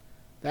 Adrenaline?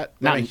 That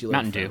makes you live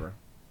Mountain Dew. forever.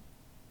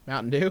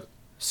 Mountain Dew?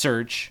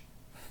 Surge,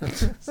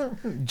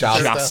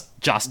 Josta.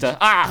 Josta.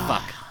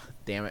 Ah, fuck.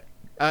 Damn it.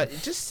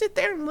 Just sit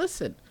there and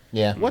listen.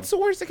 Yeah. What's the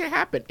worst that can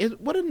happen?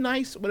 What a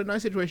nice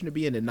situation to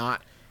be in, to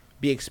not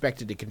be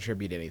expected to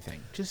contribute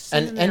anything. Just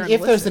sit in And there if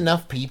there's listen.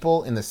 enough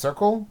people in the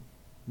circle,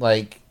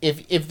 like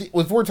if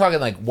we're talking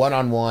like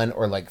 1-on-1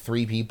 or like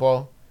 3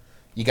 people,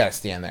 you gotta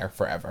stand there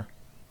forever,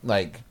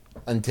 like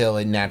until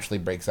it naturally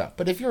breaks up.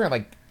 But if you're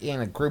like in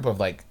a group of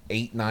like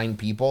 8-9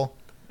 people,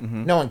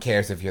 no one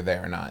cares if you're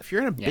there or not. If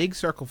you're in a big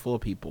circle full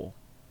of people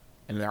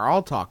and they're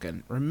all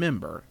talking,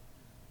 remember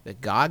that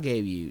God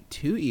gave you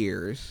 2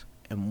 ears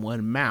and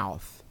 1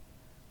 mouth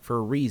for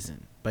a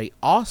reason. But he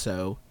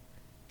also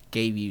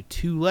gave you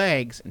 2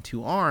 legs and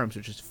 2 arms,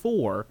 which is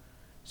 4.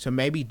 So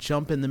maybe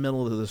jump in the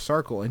middle of the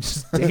circle and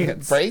just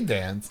dance. Break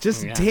dance.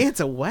 Just dance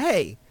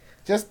away.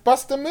 Just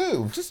bust a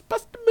move. Just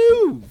bust a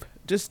move.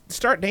 Just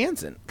start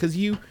dancing. Because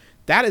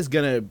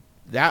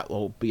that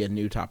will be a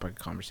new topic of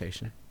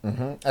conversation.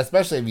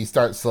 Especially if you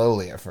start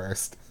slowly at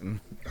first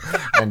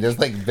and just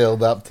like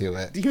build up to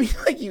it. Do you mean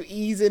like you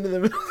ease into the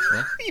middle?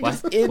 You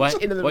just inch into the What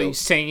are middle. you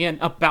saying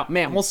about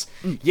mammals?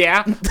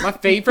 Yeah, my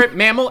favorite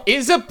mammal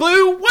is a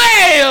blue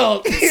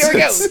whale. Here we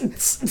go.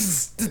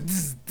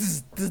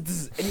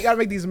 And you gotta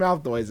make these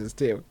mouth noises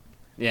too.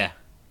 Yeah,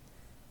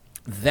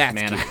 That's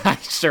man, cute. I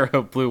sure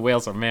hope blue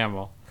whales are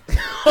mammal.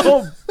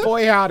 Oh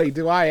boy, howdy,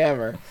 do I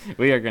ever.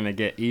 We are gonna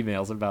get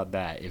emails about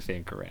that if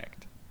incorrect.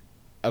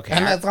 Okay.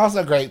 And that's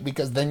also great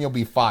because then you'll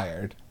be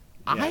fired.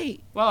 Well,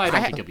 I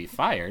don't think you'll be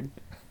fired.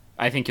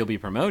 I think you'll be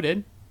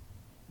promoted,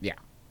 Yeah.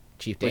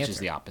 Chief dancer. which is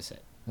the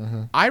opposite.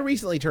 I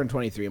recently turned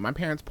 23 and my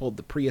parents pulled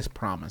the Prius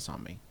promise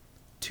on me.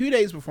 2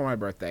 days before my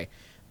birthday,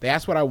 they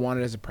asked what I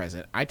wanted as a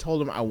present. I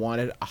told them I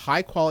wanted a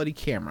high quality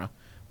camera,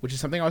 which is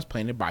something I was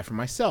planning to buy for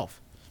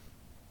myself.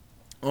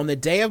 On the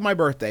day of my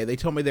birthday, they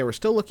told me they were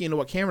still looking into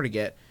what camera to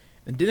get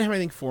and didn't have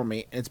anything for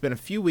me. And it's been a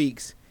few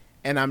weeks,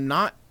 and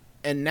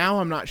now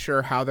I'm not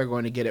sure how they're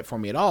going to get it for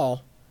me at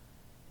all.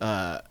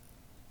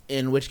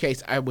 In which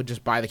case, I would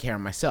just buy the camera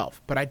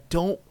myself. But I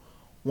don't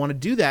want to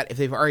do that if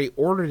they've already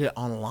ordered it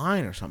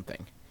online or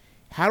something.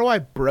 How do I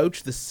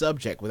broach the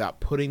subject without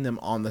putting them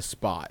on the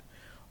spot?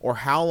 Or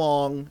how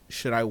long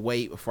should I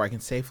wait before I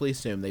can safely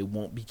assume they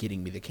won't be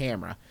getting me the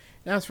camera?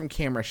 Now it's from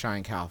Camera Shy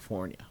in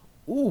California.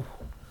 Ooh.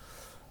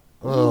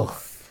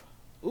 Oof.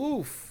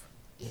 Oof.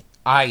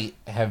 I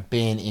have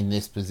been in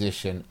this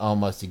position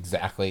almost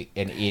exactly,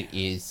 and it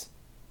is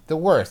the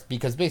worst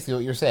because basically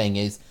what you're saying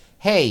is,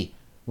 hey,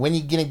 when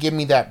you gonna give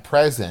me that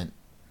present?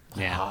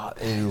 Yeah.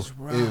 Ew,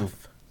 ew.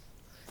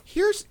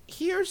 Here's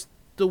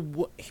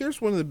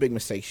one of the big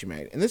mistakes you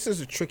made, and this is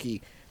a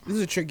tricky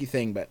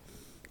thing. But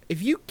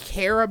if you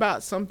care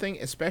about something,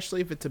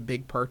 especially if it's a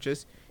big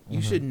purchase,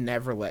 you should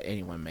never let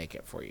anyone make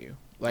it for you.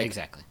 Like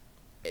Exactly.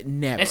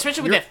 never.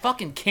 Especially with that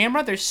fucking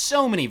camera, there's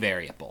so many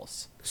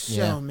variables.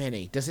 so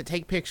many. Does it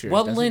take pictures?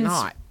 What Does lens? it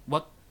not?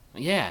 What?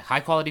 Yeah, high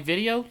quality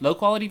video, low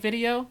quality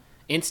video,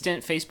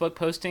 instant Facebook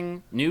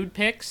posting nude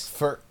pics,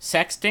 For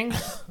sexting.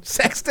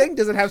 Sexting?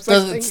 Does it have sexting?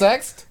 does it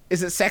sext?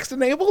 Is it sext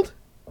enabled?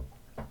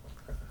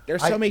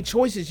 There's so many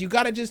choices. You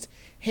gotta just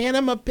hand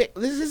them a pic.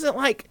 This isn't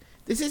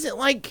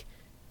like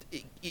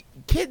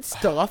kid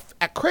stuff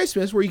at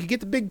Christmas where you could get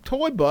the big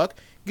toy book,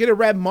 get a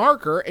red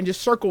marker, and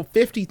just circle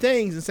 50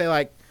 things and say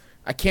like,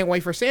 I can't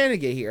wait for Santa to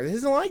get here. This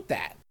isn't like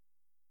that.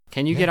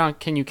 Can you get on?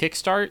 Can you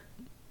kickstart?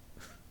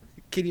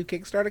 Can you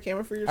kickstart a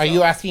camera for yourself?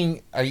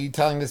 Are you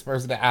telling this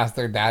person to ask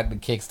their dad to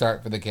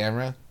kickstart for the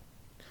camera?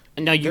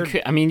 No, you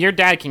could. I mean, your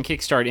dad can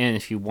kickstart in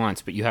if he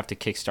wants, but you have to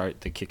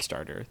kickstart the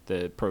Kickstarter,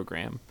 the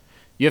program.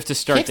 You have to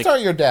start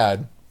Kickstart your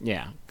dad.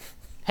 Yeah.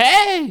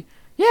 Hey,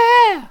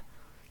 yeah,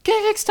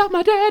 kickstart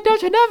my dad.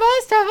 Don't you never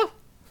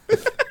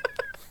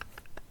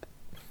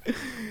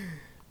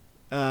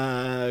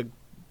stop.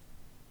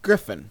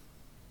 Griffin.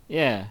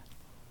 Yeah.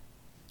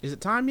 Is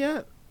it time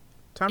yet?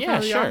 Time Yeah,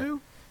 for sure. Yahoo?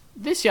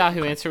 This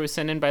Yahoo answer was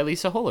sent in by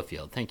Lisa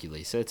Holofield. Thank you,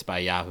 Lisa. It's by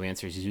Yahoo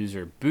Answers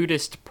user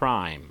Buddhist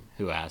Prime,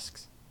 who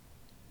asks,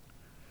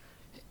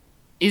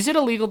 is it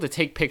illegal to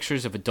take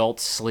pictures of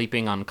adults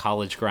sleeping on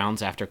college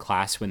grounds after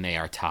class when they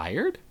are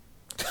tired?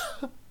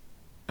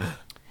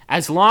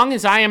 As long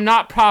as I am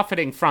not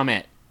profiting from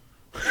it.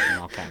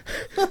 Okay.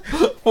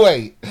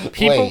 Wait.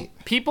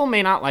 People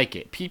may not like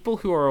it. People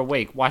who are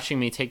awake watching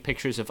me take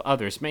pictures of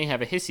others may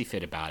have a hissy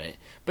fit about it.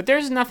 But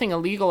there's nothing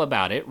illegal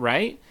about it,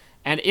 right?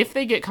 And if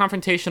they get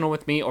confrontational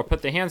with me or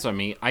put their hands on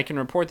me, I can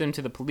report them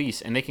to the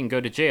police and they can go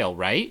to jail,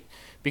 right?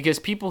 Because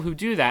people who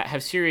do that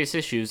have serious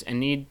issues and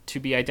need to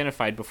be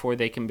identified before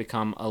they can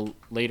become a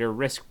later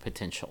risk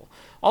potential.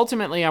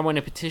 Ultimately, I want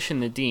to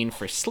petition the dean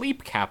for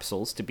sleep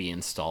capsules to be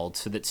installed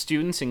so that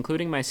students,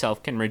 including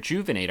myself, can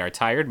rejuvenate our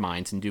tired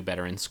minds and do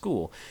better in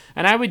school.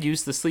 And I would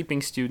use the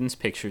sleeping students'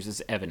 pictures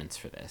as evidence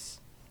for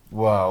this.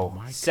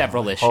 Whoa.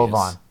 Several issues. Hold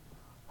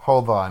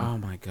on. Oh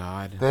my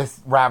god.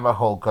 This rabbit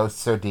hole goes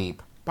so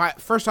deep.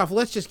 First off,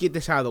 let's just get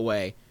this out of the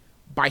way.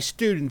 By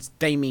students,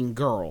 they mean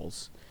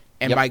girls.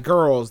 And Yep. by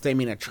girls, they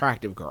mean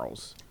attractive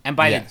girls. And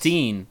by Yes. the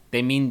dean,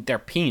 they mean their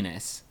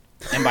penis.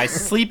 And by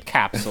sleep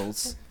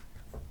capsules,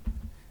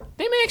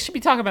 they may actually be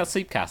talking about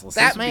sleep capsules.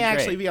 That may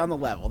actually be on the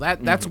level.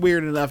 That's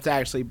weird enough to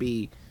actually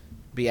be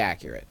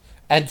accurate.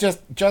 And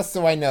just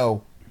so I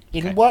know,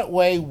 in what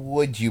way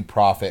would you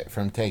profit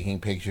from taking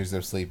pictures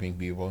of sleeping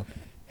people?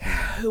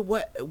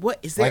 What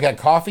is there? Like a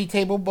coffee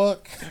table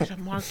book? There's a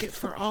market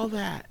for all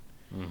that.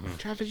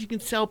 Travis, you can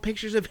sell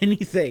pictures of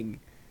anything.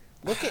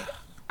 Look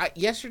at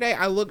yesterday.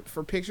 I looked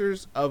for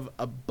pictures of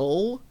a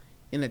bull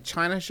in a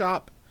china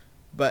shop,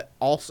 but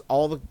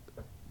also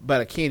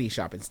but a candy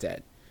shop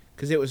instead,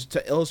 because it was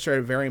to illustrate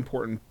a very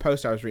important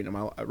post I was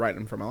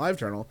writing for my live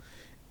journal,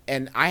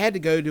 and I had to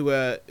go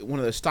to one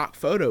of those stock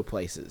photo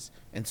places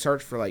and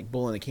search for like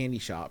bull in a candy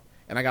shop,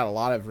 and I got a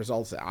lot of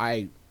results that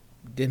I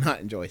did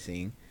not enjoy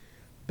seeing,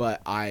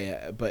 but I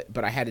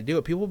had to do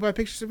it. People buy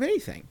pictures of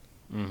anything.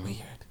 Weird.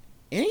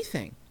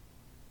 Anything.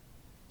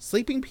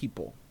 Sleeping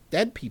people.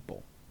 Dead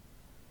people.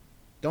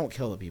 Don't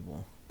kill the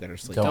people that are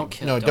sleeping. Don't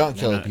kill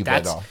the people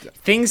at all.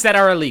 Things that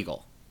are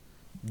illegal.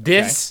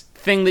 This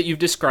thing that you've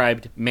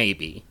described,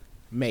 maybe.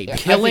 Maybe. Yeah,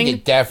 Killing- I think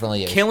it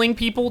definitely is. Killing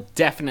people,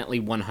 definitely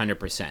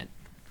 100%.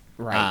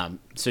 Right.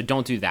 So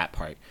don't do that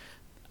part.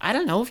 I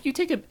don't know, if you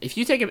take a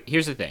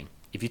here's the thing.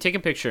 If you take a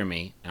picture of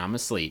me and I'm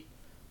asleep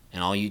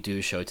and all you do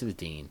is show it to the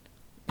dean,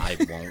 I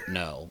won't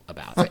know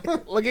about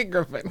it. Look at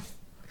Griffin.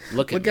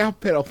 Look Look how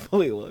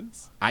pitiful he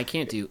looks. I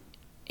can't do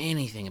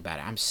anything about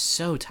it. I'm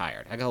so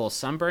tired. I got a little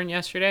sunburn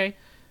yesterday.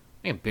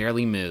 I can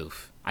barely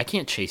move. I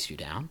can't chase you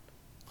down.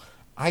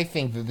 I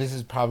think that this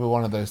is probably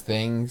one of those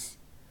things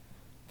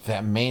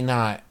that may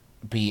not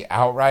be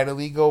outright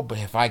illegal, but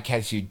if I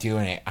catch you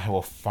doing it, I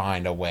will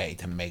find a way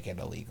to make it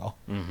illegal.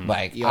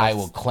 Like, Yes. I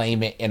will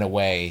claim it in a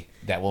way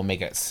that will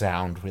make it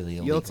sound really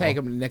illegal. You'll take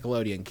him to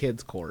Nickelodeon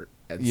Kids Court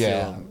and sue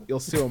Yeah. him. You'll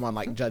sue him on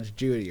like Judge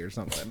Judy or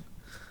something.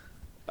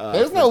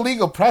 There's no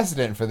legal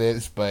precedent for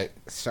this, but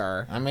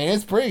Sir. I mean,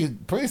 it's pretty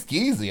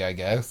skeezy, I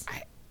guess.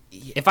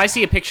 If I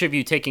see a picture of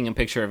you taking a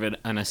picture of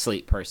an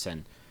asleep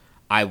person,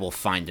 I will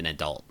find an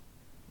adult,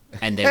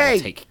 and they Hey,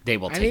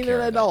 will take I need care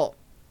an of adult. it.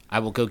 I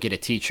will go get a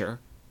teacher,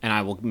 and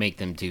I will make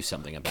them do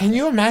something about Can it.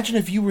 you imagine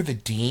if you were the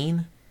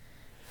dean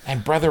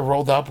and brother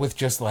rolled up with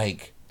just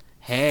like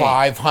Hey,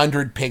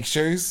 500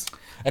 pictures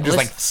and just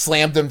Listen- like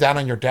slammed them down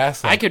on your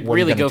desk? I Like, could what are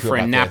you really gonna go do for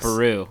a about this?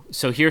 naparoo.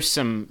 So here's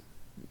some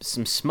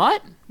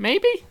smut,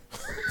 maybe.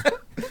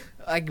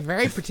 Like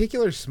very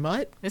particular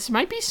smut. This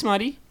might be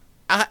smutty.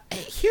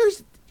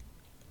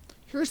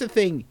 Here's the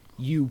thing,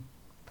 you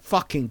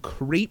fucking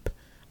creep.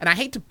 And I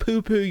hate to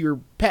poo-poo your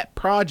pet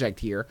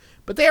project here,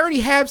 but they already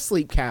have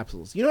sleep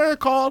capsules. You know what they're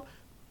called?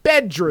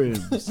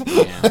 Bedrooms.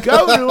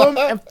 Go to them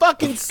and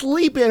fucking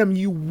sleep in them,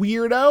 you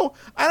weirdo.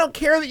 I don't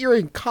care that you're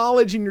in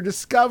college and you're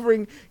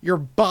discovering your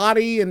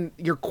body and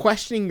you're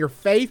questioning your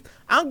faith.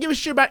 I don't give a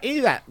shit about any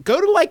of that.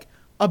 Go to like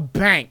a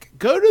bank.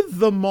 Go to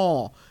the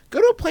mall. Go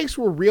to a place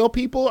where real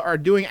people are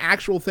doing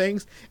actual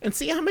things and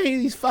see how many of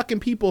these fucking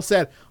people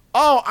said,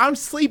 "Oh, I'm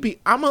sleepy.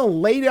 I'm going to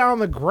lay down on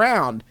the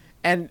ground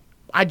and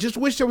I just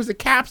wish there was a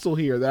capsule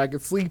here that I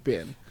could sleep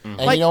in." And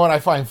Like- you know what I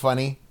find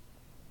funny?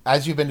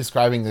 As you've been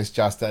describing this,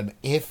 Justin,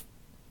 if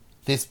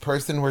this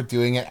person were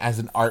doing it as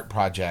an art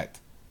project,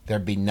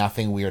 there'd be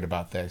nothing weird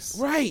about this.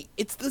 Right.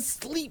 It's the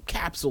sleep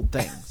capsule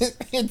thing.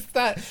 It's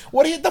that.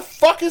 The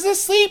fuck is a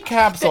sleep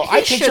capsule? He I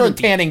picture a shouldn't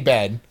be. tanning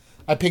bed.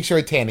 I picture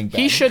a tanning bed.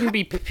 He shouldn't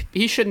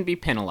be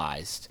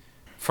penalized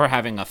for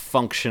having a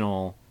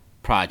functional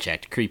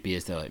project, creepy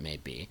as though it may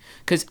be.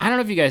 Because I don't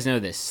know if you guys know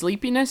this,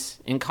 sleepiness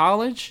in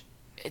college,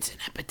 it's an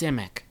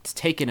epidemic. It's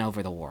taken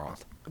over the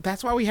world.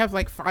 That's why we have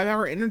like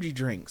 5-hour energy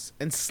drinks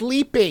and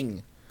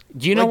sleeping.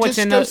 Do you know Like, what's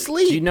just in go those?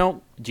 sleep.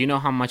 Do you know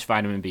how much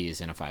vitamin B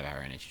is in a 5-hour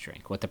energy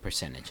drink? What the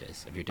percentage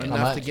is of your daily?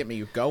 Enough to much? get me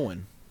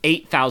going.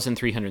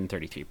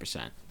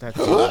 8,333%. That's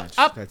too much.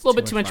 Up, a That's little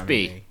bit too much vitamin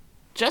B.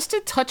 Just a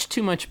touch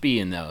too much B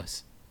in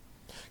those.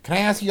 Can I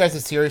ask you guys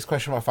a serious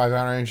question about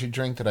 5-hour energy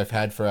drink that I've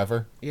had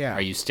forever? Yeah.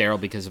 Are you sterile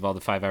because of all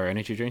the 5-hour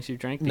energy drinks you've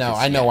drank? No,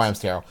 Because, I know yes. why I'm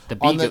sterile. The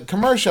On the bee-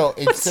 commercial,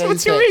 it What's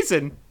says your that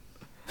reason?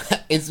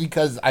 it's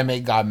because I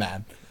make God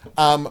mad.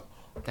 On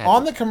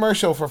the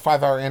commercial for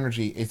 5-hour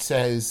energy, it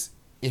says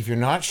if you're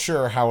not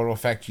sure how it will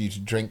affect you to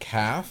drink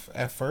half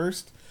at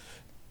first,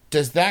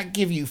 does that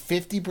give you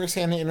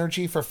 50%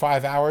 energy for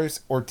 5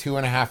 hours or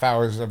 2.5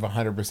 hours of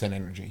 100%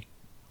 energy?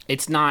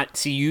 It's not.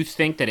 See, you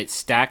think that it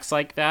stacks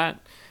like that,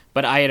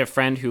 but I had a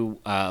friend who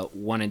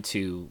wanted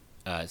to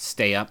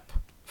stay up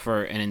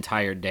for an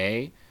entire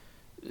day,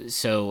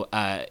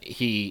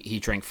 he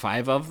drank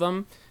 5 of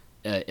them,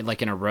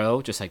 like in a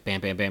row, just like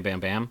bam, bam, bam, bam,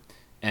 bam,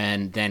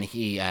 and then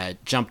he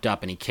jumped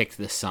up and he kicked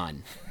the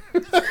sun,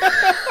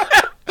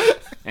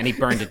 and he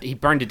burned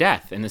to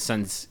death in the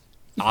sun's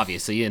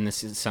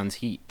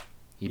heat.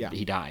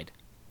 He died.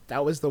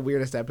 That was the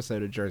weirdest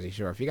episode of Jersey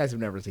Shore. If you guys have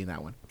never seen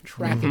that one,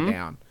 track it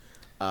down.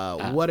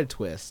 What a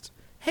twist.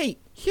 Hey,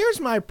 here's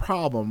my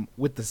problem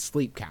with the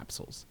sleep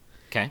capsules.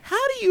 Okay.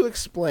 How do you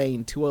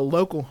explain to a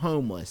local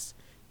homeless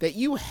that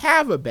you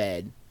have a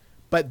bed,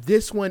 but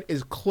this one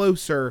is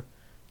closer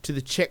to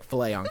the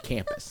Chick-fil-A on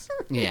campus?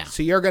 Yeah.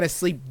 So you're going to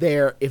sleep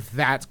there if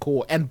that's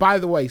cool. And by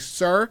the way,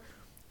 sir,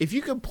 if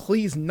you could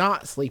please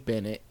not sleep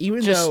in it,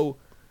 even though,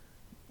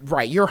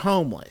 right, you're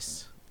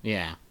homeless.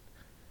 Yeah.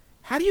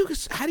 How do you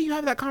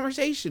have that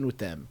conversation with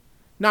them?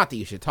 Not that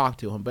you should talk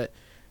to them, but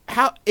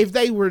how if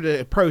they were to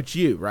approach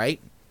you, right?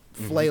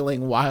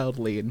 Flailing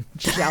wildly and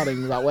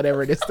shouting about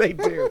whatever it is they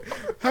do.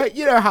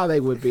 You know how they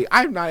would be.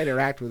 I've not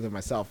interacted with them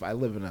myself. I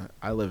live in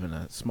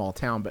a small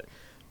town, but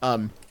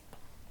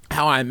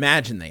how I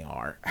imagine they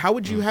are. How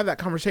would you have that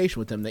conversation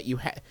with them that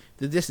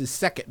that this is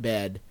second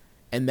bed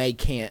and they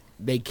can't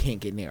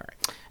get near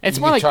it? It's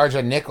You more could like charge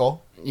a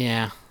nickel.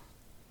 yeah.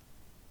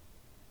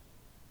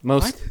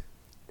 Most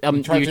What?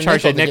 you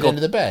charge a to get nickel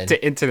into the bed.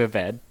 into the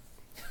bed.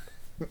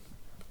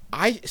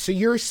 So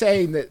you're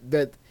saying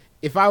that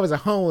if I was a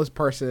homeless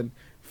person,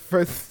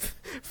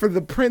 for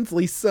the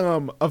princely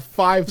sum of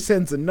 5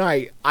 cents a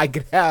night, I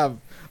could have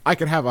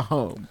a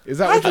home. Is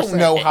that I what you're don't saying?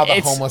 know how the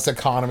It's- homeless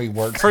economy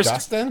works, First,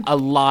 Justin. a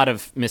lot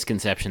of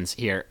misconceptions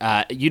here.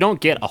 You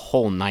don't get a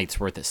whole night's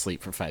worth of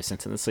sleep for 5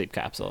 cents in the sleep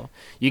capsule.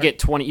 You get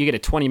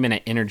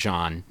 20-minute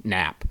Energon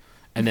nap,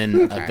 and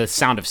then the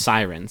sound of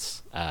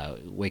sirens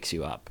wakes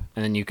you up,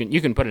 and then you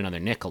can put another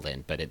nickel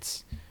in, but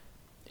it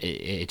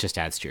just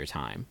adds to your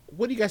time.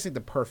 What do you guys think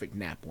the perfect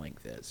nap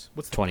length is?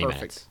 What's the 20 perfect?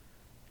 minutes.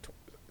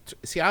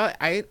 See,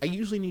 I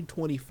usually need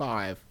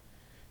 25,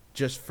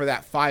 just for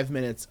that 5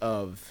 minutes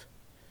of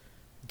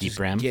Deep just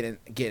REM? Get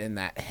in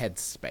that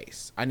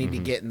headspace. I need to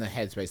get in the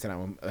headspace that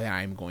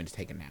I'm going to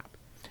take a nap.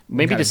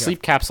 Maybe Gotta the get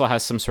sleep capsule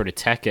has some sort of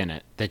tech in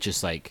it that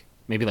just like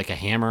maybe like a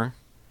hammer,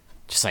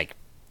 just like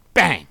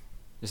bang,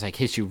 just like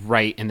hits you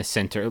right in the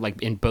center,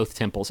 like in both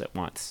temples at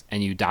once,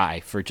 and you die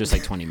for just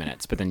like 20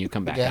 minutes, but then you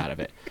come back Yeah. out of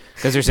it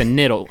because there's a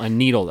needle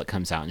that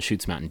comes out and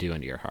shoots Mountain Dew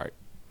into your heart.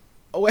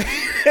 Oh,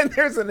 and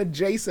there's an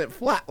adjacent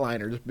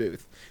Flatliners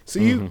booth, so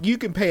you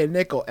can pay a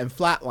nickel and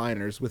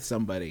Flatliners with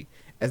somebody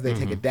as they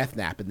take a death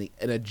nap in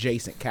an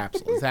adjacent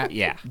capsule. Is that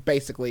Yeah.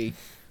 basically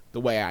the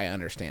way I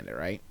understand it,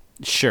 right?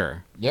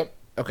 Sure. Yep.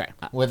 Okay.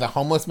 With a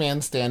homeless man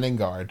standing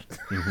guard.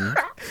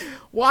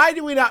 Why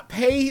do we not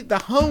pay the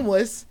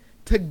homeless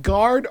to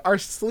guard our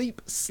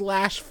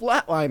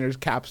sleep/Flatliners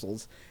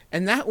capsules?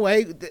 And that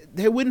way it'd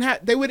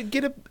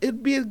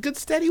be a good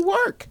steady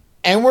work.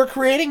 And we're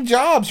creating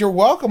jobs. You're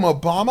welcome,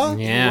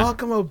 Obama. Yeah.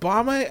 Welcome,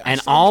 Obama.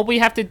 And all we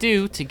have to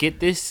do to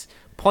get this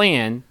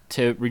plan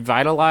to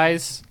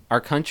revitalize our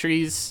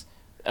country's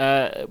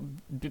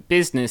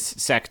business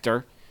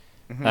sector,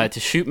 to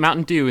shoot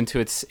Mountain Dew into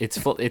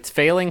its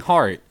failing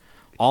heart,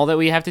 all that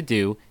we have to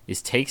do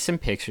is take some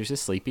pictures of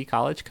sleepy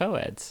college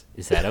co-eds.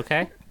 Is that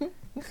okay?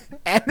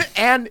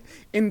 And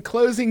in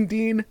closing,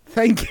 Dean,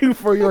 thank you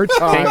for your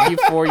time. Thank you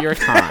for your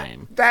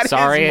time. That is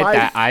Sorry my-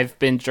 that I've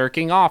been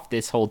jerking off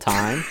this whole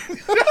time.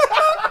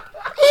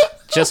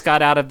 Just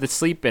got out of the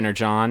sleep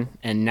energon,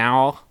 and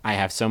now I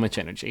have so much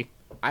energy.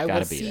 I Gotta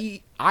will beat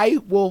see. I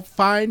will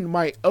find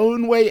my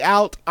own way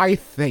out. I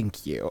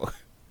thank you.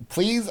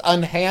 Please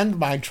unhand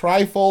my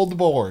trifold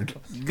board.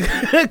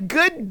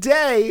 Good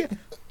day.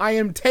 I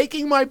am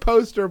taking my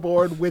poster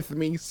board with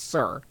me,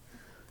 sir.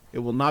 It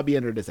will not be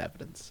entered as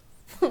evidence.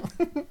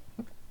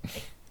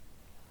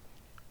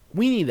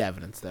 We need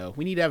evidence, though.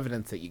 We need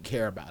evidence that you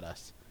care about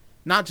us.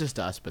 Not just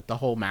us, but the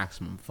whole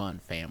Maximum Fun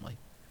family.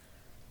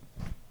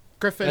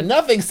 Griffin, And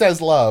nothing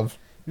says love.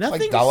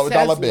 nothing like dollar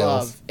says bills.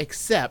 love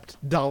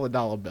except dollar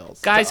bills.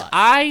 to Guys, us.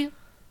 I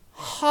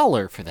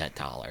holler for that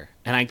dollar,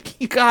 and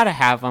you gotta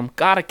have them,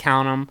 gotta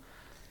count them.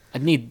 I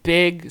need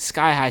big,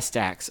 sky-high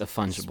stacks of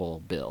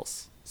fungible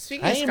bills.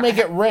 Speaking I of didn't sky- make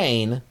it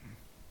rain.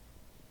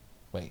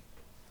 Wait.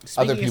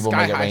 Speaking Other of people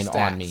make it sky-high rain on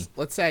stats, me.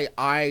 Let's say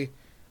I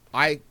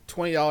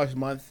 $20 a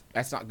month.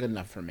 That's not good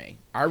enough for me.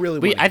 I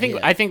really I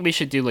want think we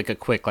should do like a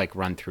quick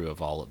run through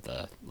of all of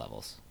the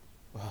levels.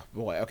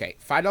 boy, okay.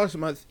 $5 a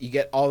month, you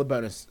get all the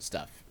bonus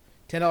stuff.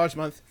 $10 a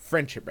month,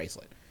 friendship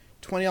bracelet.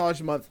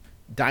 $20 a month,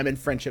 diamond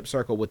friendship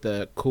circle with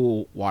the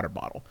cool water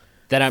bottle.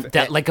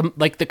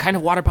 Like the kind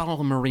of water bottle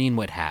a Marine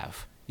would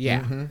have.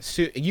 Yeah,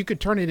 so you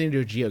could turn it into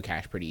a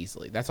geocache pretty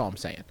easily. That's all I'm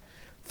saying.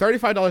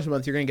 $35 a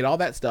month, you're gonna get all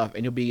that stuff,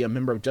 and you'll be a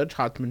member of Judge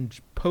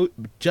Hodgman's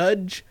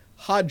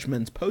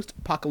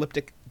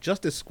post-apocalyptic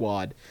justice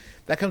squad.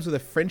 That comes with a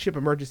friendship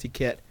emergency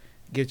kit.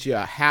 Gives you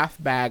a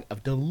half bag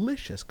of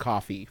delicious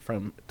coffee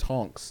from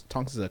Tonks.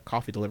 Tonks is a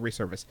coffee delivery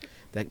service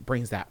that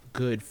brings that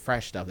good,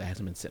 fresh stuff that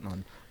hasn't been sitting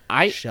on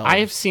shelves. I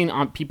have seen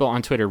people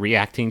on Twitter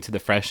reacting to the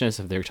freshness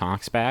of their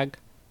Tonks bag.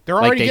 They're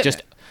already Like getting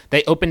it.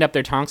 they opened up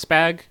their Tonks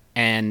bag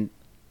and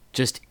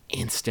just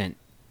instant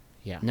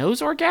Yeah.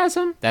 nose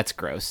orgasm. That's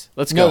gross.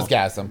 Let's go.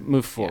 Nosegasm.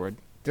 Move forward.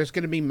 There's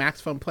going to be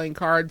Max Fun playing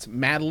cards,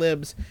 Mad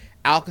Libs,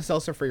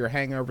 Alka-Seltzer for your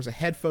hangovers, a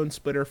headphone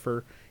splitter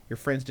for your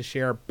friends to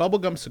share,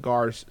 bubblegum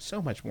cigars,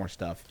 so much more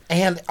stuff.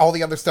 And all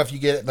the other stuff you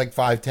get at like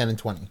 5, 10, and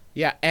 20.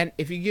 Yeah, and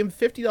if you give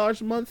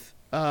 $50 a month,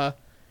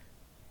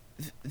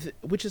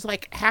 which is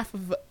like half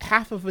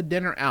of a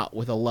dinner out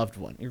with a loved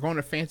one. You're going to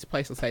a fancy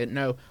place and say,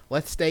 no,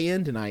 let's stay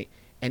in tonight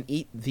and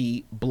eat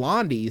the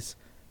blondies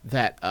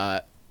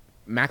that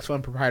Max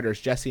Fun proprietors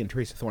Jesse and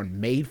Teresa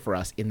Thorne made for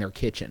us in their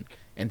kitchen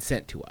and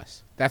sent to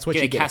us. That's what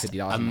you get cast at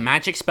 $50 a a month.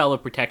 magic spell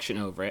of protection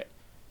over it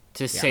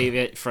to save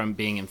it from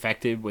being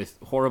infected with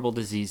horrible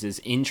diseases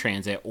in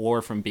transit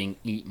or from being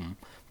eaten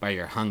by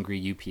your hungry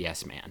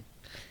UPS man.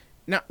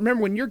 Now,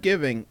 remember, when you're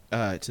giving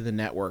to the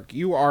network,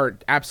 you are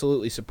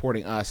absolutely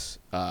supporting us,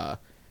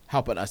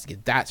 helping us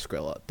get that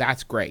Skrilla.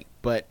 That's great.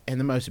 But, and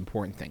the most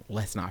important thing,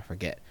 let's not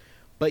forget,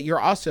 but you're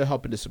also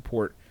helping to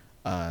support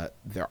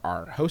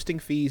our hosting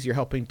fees. You're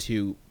helping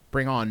to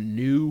bring on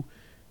new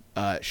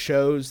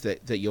shows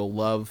that you'll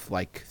love,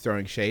 like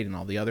Throwing Shade and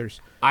all the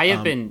others. I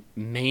have been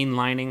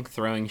mainlining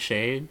Throwing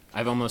Shade.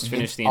 I've almost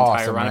finished the awesome,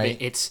 entire run of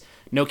right? it. It's,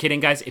 no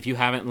kidding, guys, if you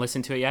haven't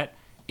listened to it yet,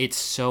 it's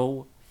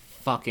so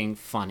fucking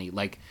funny.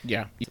 Like,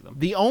 Yeah.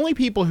 The only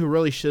people who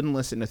really shouldn't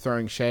listen to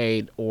Throwing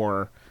Shade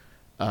or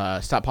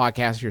Stop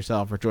Podcasting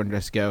Yourself or Jordan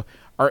Just Go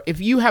are if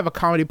you have a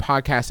comedy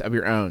podcast of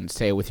your own,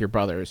 say with your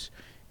brothers,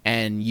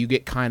 and you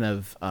get kind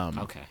of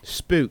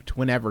spooked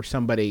whenever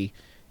somebody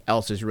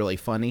else is really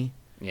funny.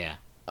 yeah.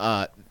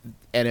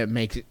 And it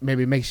makes you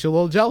a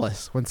little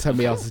jealous when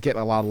somebody else is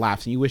getting a lot of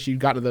laughs, and you wish you'd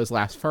gotten to those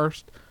laughs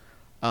first.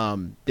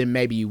 Then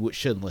maybe you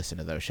shouldn't listen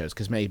to those shows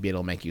because maybe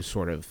it'll make you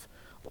sort of,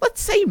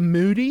 let's say,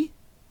 moody.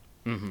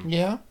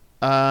 Yeah.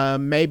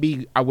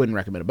 Maybe I wouldn't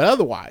recommend it, but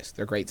otherwise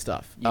they're great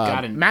stuff. You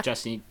gotta,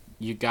 Justin,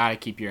 you gotta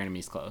keep your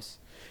enemies close.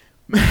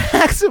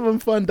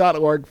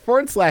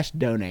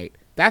 MaximumFun.org/donate.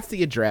 That's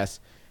the address.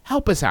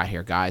 Help us out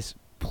here, guys.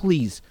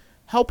 Please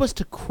help us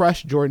to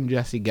crush Jordan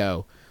Jesse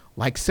Go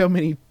like so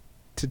many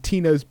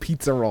Totino's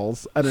pizza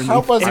rolls underneath.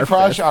 Help us our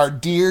crush fists. our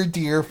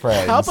dear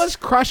friends. Help us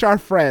crush our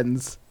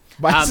friends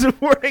by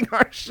supporting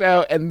our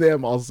show and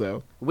them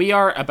also. We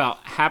are about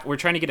we're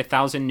trying to get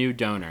 1,000 new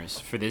donors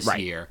for this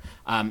Right. year.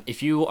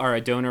 If you are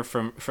a donor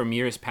from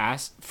years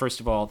past, first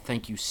of all,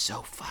 thank you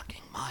so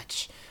fucking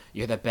much.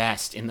 You're the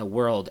best in the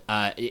world.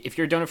 If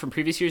you're a donor from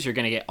previous years, you're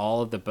going to get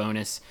all of the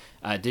bonus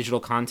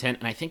digital content.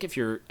 And I think if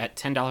you're at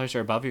 $10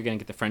 or above, you're going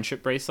to get the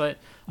friendship bracelet.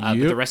 But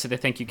the rest of the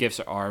thank you gifts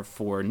are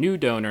for new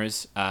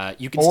donors.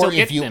 You can still get them.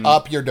 Or if you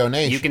up your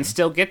donation. You can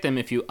still get them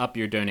if you up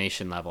your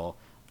donation level.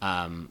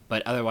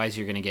 But otherwise,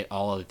 you're going to get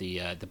all of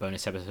the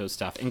bonus episode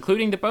stuff,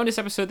 including the bonus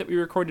episode that we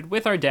recorded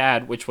with our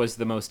dad, which was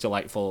the most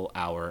delightful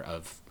hour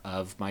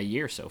of my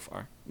year so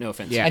far. No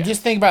offense. Yeah. And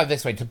just think about it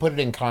this way, to put it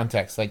in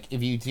context, like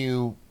if you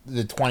do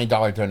the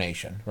 $20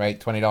 donation, right,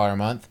 $20 a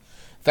month,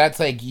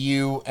 that's like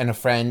you and a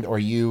friend or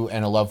you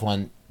and a loved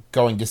one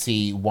going to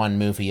see one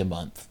movie a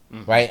month,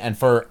 right? And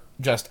for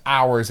just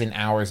hours and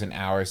hours and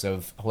hours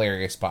of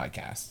hilarious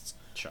podcasts.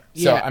 Sure.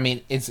 So Yeah. I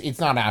mean, it's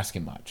not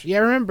asking much. Yeah,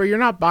 remember, you're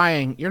not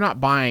buying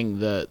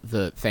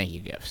the thank you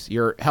gifts.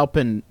 You're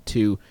helping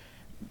to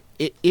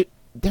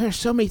there are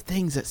so many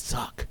things that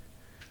suck.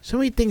 So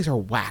many things are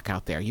whack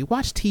out there. You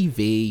watch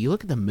TV, you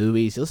look at the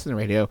movies, you listen to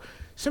the radio.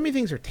 So many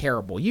things are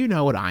terrible. You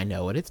know it, I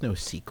know it. It's no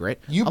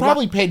secret. You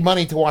probably paid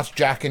money to watch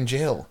Jack and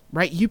Jill.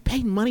 Right? You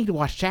paid money to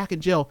watch Jack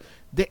and Jill.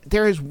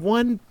 There is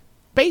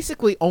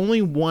basically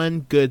only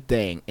one good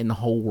thing in the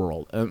whole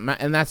world,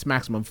 and that's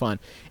Maximum Fun.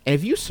 And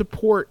if you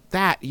support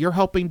that, you're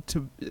helping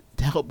to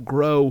help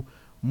grow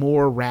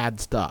more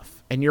rad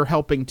stuff, and you're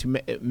helping to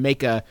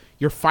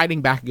you're fighting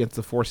back against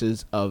the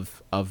forces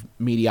of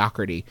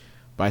mediocrity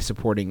by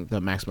supporting the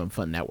Maximum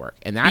Fun network.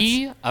 And that's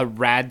Be a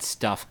rad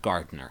stuff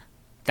gardener.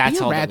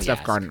 That's all rad that we stuff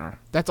ask. gardener.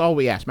 That's all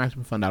we ask.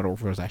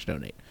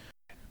 MaximumFun.org/donate.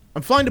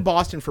 I'm flying to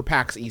Boston for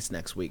PAX East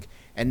next week,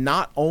 and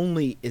not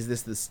only is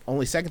this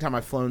only second time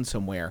I've flown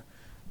somewhere,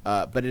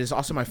 but it is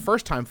also my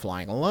first time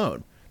flying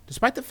alone.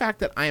 Despite the fact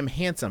that I am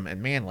handsome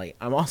and manly,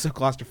 I'm also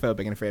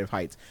claustrophobic and afraid of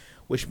heights,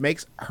 which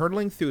makes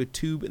hurtling through a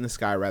tube in the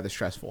sky rather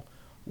stressful.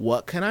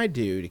 What can I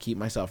do to keep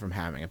myself from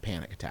having a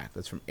panic attack?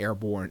 That's from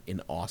Airborne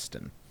in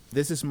Austin.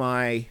 This is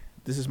my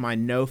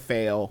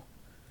no-fail,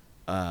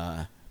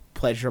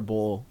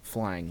 pleasurable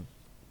flying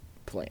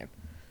plan.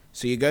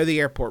 So you go to the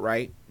airport,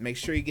 right? Make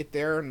sure you get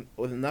there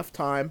with enough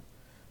time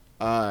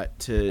so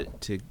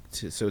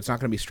it's not going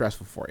to be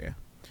stressful for you.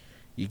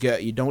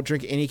 You don't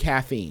drink any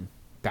caffeine.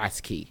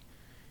 That's key.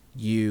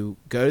 You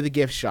go to the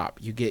gift shop.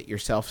 You get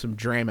yourself some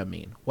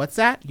Dramamine. What's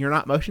that? You're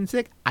not motion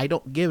sick? I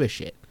don't give a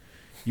shit.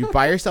 You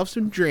buy yourself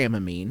some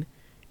Dramamine.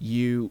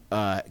 You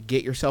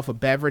get yourself a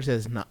beverage that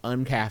is not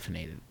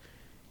uncaffeinated.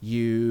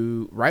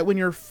 Right when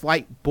your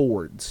flight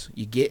boards,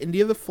 you get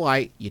into the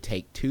flight, you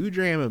take 2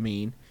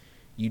 Dramamine,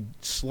 you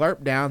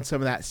slurp down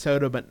some of that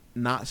soda, but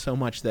not so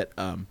much that,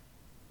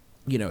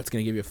 it's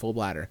going to give you a full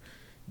bladder.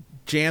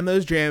 Jam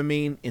those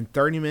Dramamine. In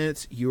 30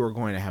 minutes, you are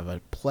going to have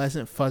a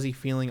pleasant, fuzzy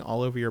feeling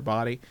all over your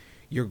body.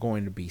 You're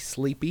going to be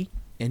sleepy,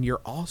 and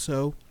you're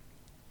also,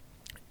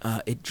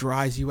 it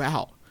dries you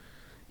out.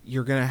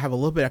 You're going to have a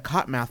little bit of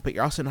cotton mouth, but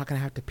you're also not going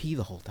to have to pee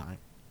the whole time.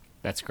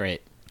 That's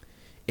great.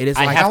 It is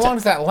I like, have How to- long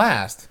does that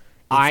last?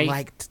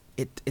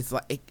 it's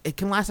like it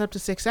can last up to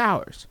 6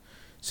 hours.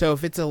 So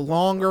if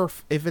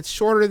it's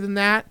shorter than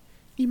that,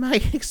 you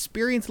might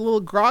experience a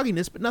little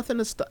grogginess, but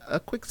nothing a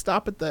quick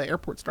stop at the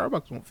airport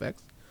Starbucks won't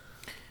fix.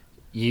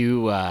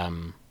 You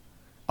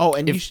Oh,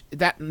 and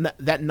that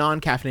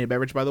non-caffeinated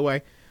beverage, by the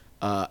way,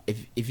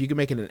 if you can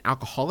make it an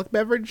alcoholic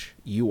beverage,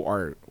 you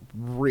are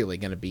really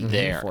going to be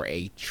There. in for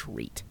a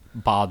treat.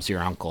 Bob's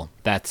your uncle.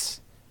 That's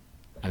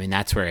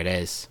where it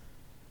is.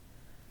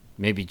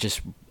 Maybe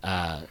just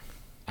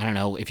I don't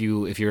know, if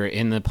you're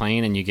in the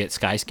plane and you get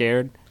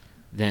Skyscared,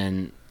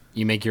 then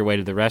you make your way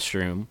to the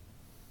restroom,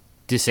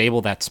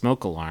 disable that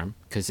smoke alarm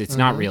because it's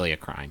not really a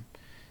crime,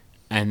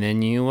 and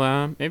then you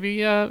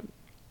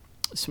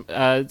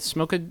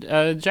smoke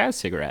a jazz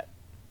cigarette.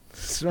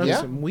 Smoke Yeah.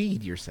 some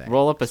weed, you're saying?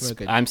 Roll up I'm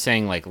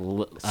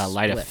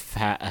light a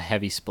spliff. a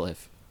heavy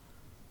spliff.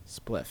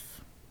 Spliff.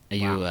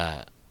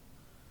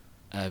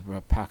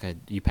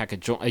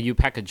 You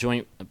pack a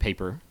joint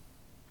paper.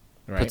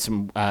 Right.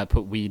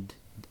 Put weed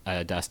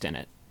dust in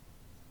it,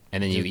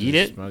 and then you Just eat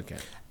it. Smoke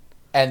it.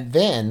 And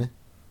then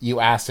you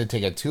ask to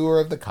take a tour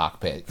of the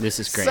cockpit. This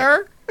is great.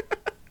 Sir,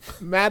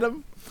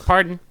 madam,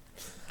 Pardon,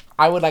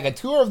 I would like a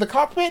tour of the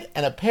cockpit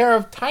and a pair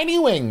of tiny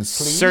wings,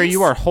 please. sir.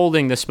 You are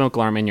holding the smoke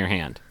alarm in your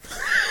hand.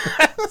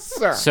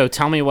 sir. So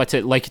tell me what's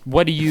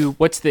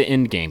the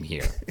end game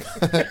here?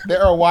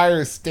 There are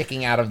wires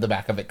sticking out of the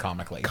back of it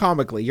comically.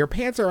 Comically, your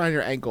pants are on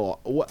your ankle.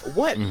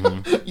 What?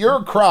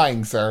 You're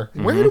crying, sir.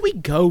 Where do we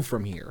go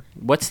from here?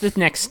 What's the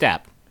next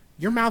step?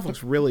 Your mouth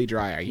looks really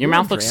dry. Are you Your on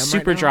mouth looks Dram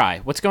super right now? dry.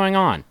 What's going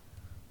on?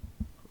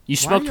 You Why are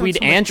smoked you on weed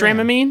so much and Dram?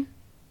 Dramamine?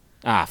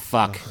 Ah,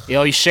 fuck.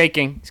 Yo, he's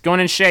shaking. He's going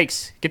in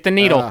shakes. Get the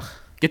needle. Ugh.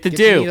 Get the Get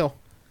do. the needle.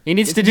 He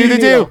needs to Get do the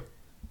the needle. do.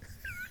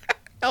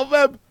 Help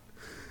him.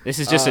 This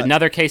is just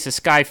another case of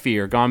sky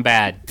fear gone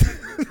bad.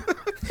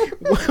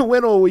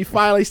 When will we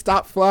finally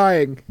stop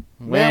flying?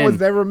 Man When?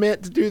 was never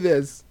meant to do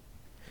this.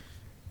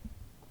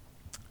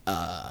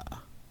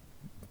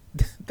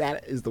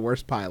 That is the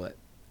worst pilot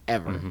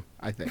ever,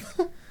 I think.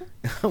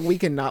 We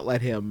cannot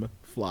let him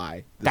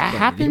fly this That plane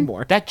happened.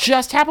 anymore. That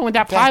just happened with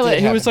that That pilot.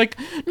 did He was like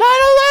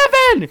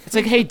 9/11. It's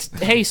like,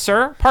 hey,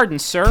 sir. Pardon,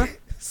 sir.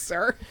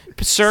 Sir,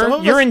 Sir, Some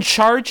of you're us- in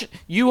charge.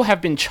 You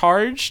have been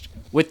charged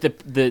with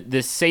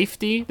the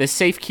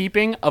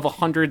safekeeping of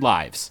 100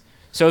 lives.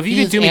 So if you He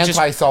could is do me just,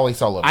 anti-Sully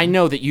Sullivan. I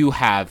know that you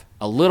have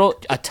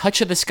a touch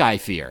of the sky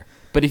fear,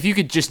 but if you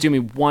could just do me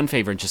one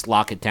favor and just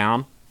lock it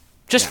down,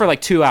 just for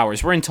like 2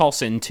 hours. We're in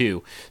Tulsa in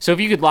 2, so if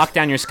you could lock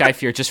down your sky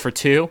fear just for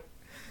two,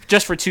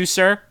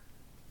 sir.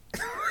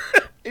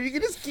 if you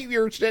could just keep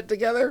your shit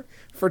together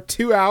for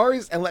 2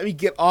 hours and let me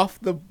get off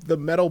the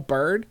metal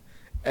bird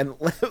and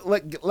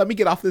let me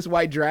get off this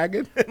white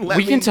dragon. And let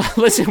We can me talk.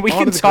 Listen, we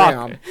onto can the talk.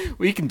 ground.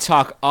 We can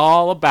talk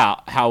all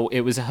about how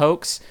it was a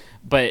hoax,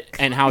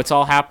 and how it's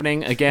all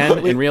happening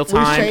again in real we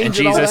time, and changed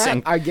and all Jesus that.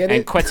 and I get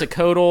and it.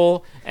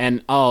 Quetzalcoatl,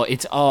 and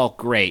it's all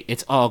great.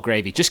 It's all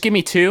gravy. Just give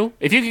me 2.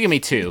 If you could give me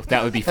 2,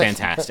 that would be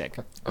fantastic.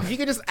 If you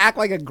could just act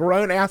like a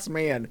grown ass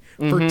man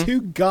for 2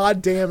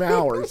 goddamn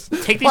hours.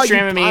 Take these while you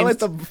Dramamine. pilot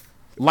the-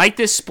 Light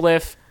this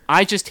spliff.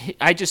 I just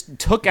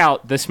took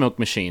out the smoke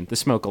machine, the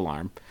smoke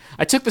alarm.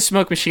 I took the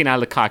smoke machine out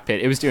of the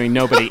cockpit. It was doing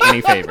nobody any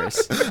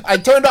favors. I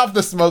turned off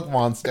the smoke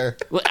monster.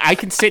 I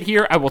can sit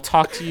here. I will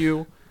talk to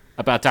you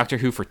about Doctor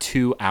Who for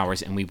 2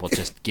 hours, and we will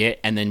just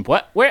and then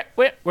what?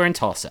 We're in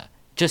Tulsa.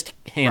 Just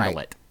handle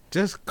Right. it.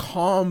 Just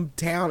calm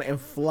down and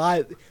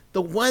fly.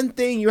 The one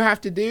thing you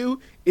have to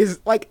do is,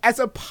 like, as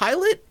a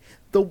pilot,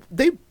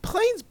 they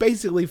planes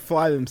basically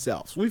fly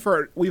themselves.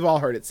 We've all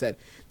heard it said.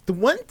 The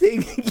one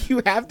thing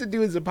you have to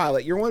do as a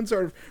pilot, your one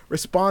sort of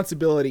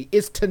responsibility,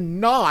 is to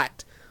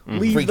not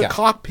leave Freak the out.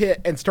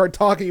 cockpit and start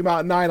talking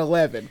about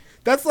 9/11.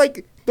 That's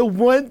like the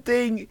one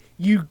thing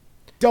you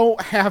don't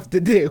have to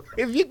do.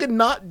 If you could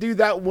not do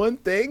that one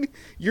thing,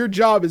 your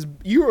job is,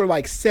 you are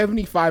like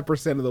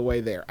 75% of the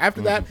way there.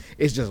 After that,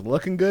 it's just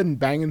looking good and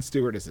banging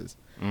stewardesses.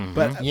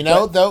 But You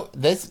know, though,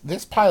 this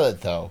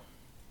pilot, though,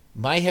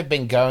 might have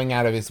been going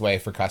out of his way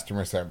for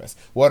customer service.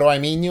 What do I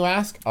mean, you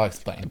ask? I'll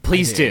explain.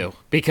 Please do,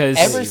 because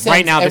Every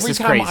right now this every is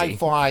time crazy. I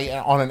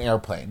fly on an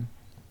airplane,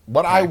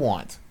 what I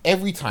want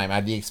every time I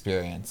have the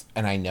experience,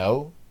 and I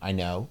know,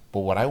 but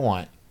what I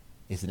want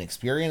is an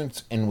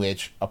experience in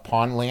which,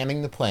 upon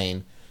landing the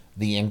plane,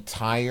 the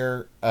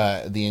entire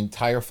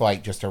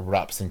flight just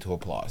erupts into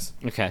applause.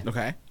 Okay.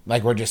 okay,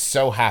 Like we're just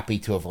so happy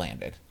to have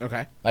landed.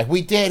 okay. Like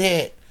we did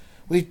it,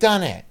 we've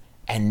done it,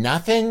 and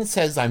nothing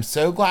says I'm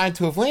so glad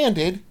to have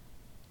landed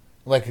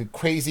like a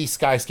crazy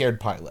Skyscared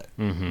pilot.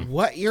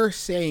 What you're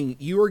saying,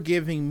 you are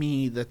giving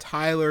me the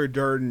Tyler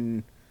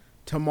Durden,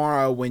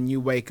 tomorrow when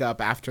you wake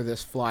up after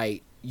this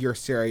flight, your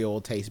cereal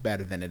will taste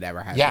better than it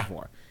ever has Yeah.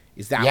 before.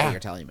 Is that Yeah. what you're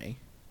telling me?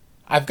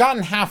 I've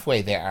gotten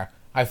halfway there.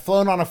 I've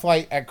flown on a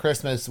flight at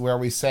Christmas where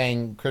we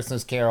sang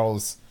Christmas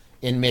carols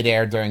in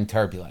midair during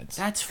turbulence.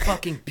 That's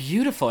fucking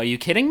beautiful. Are you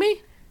kidding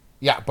me?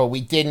 Yeah, but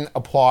we didn't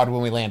applaud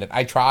when we landed.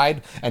 I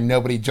tried, and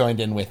nobody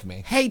joined in with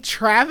me. Hey,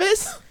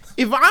 Travis,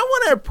 if I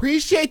want to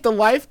appreciate the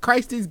life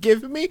Christ has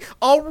given me,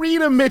 I'll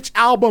read a Mitch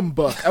Albom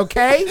book,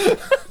 okay?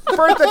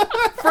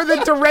 For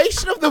the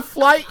duration of the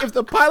flight, if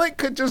the pilot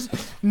could just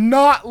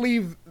not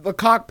leave the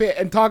cockpit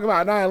and talk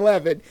about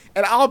 9/11,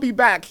 and I'll be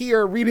back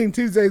here reading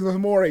Tuesdays with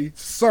Maury,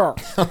 sir.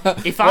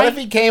 What if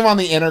he came on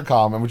the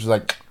intercom and was just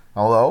like,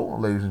 hello,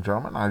 ladies and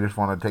gentlemen, I just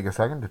want to take a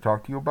second to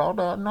talk to you about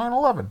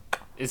 9/11.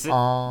 Is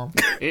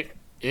it?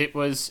 It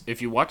was.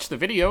 If you watch the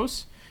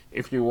videos,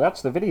 it Can you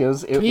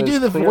was do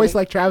the clearly- voice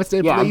like Travis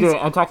did, Yeah, please?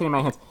 I'm talking in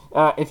my hands.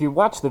 If you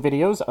watch the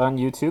videos on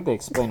YouTube, they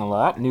explain a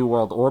lot. New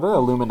World Order,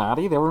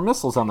 Illuminati, there were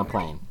missiles on the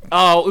plane.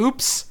 Oh,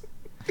 oops.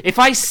 If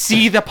I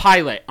see the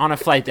pilot on a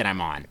flight that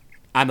I'm on,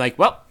 I'm like,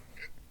 well,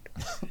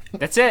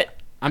 that's it.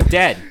 I'm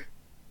dead.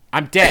 I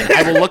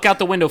will look out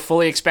the window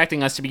fully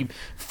expecting us to be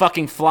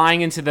fucking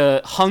flying into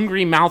the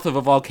hungry mouth of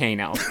a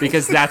volcano,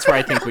 because that's where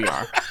I think we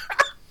are.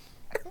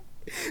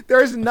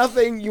 There's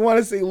nothing you want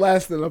to see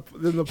less than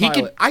the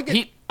pilot.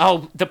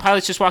 The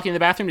pilot's just walking in the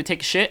bathroom to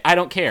take a shit. I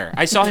don't care.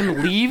 I saw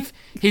him leave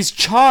his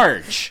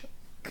charge.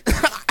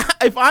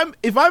 If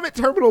I'm at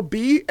Terminal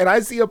B and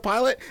I see a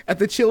pilot at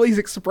the Chili's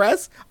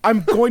Express,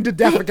 I'm going to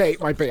defecate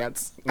my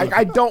pants.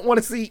 I don't want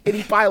to see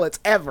any pilots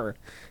ever.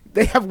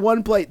 They have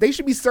one plate. They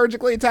should be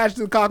surgically attached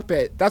to the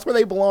cockpit. That's where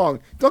they belong.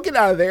 Don't get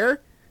out of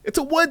there. It's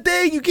a one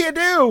thing you can't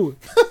do.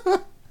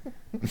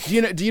 Do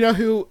you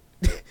know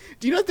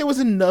if there was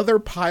another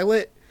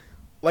pilot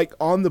like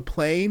on the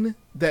plane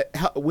that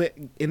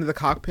went into the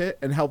cockpit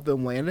and helped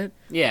them land it?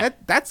 Yeah.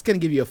 That's going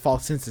to give you a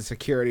false sense of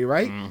security,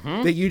 right?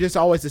 Mm-hmm. That you just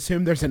always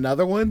assume there's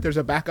another one. There's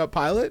a backup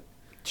pilot.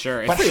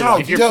 Sure. But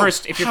If your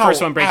first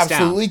one breaks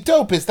down. Absolutely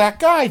dope is that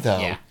guy, though.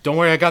 Yeah. Don't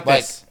worry, I got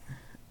Like, this.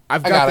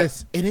 I've got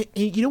this. And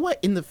you know what?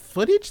 In the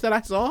footage that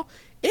I saw,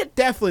 it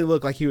definitely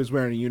looked like he was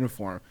wearing a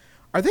uniform.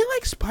 Are they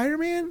like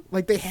Spider-Man?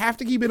 Like they have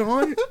to keep it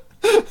on?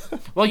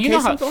 Well, you know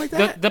how something like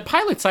that? the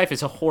pilot's life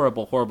is a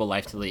horrible, horrible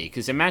life to lead.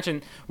 Because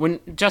imagine when,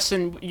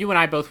 Justin, you and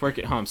I both work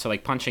at home, so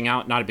like punching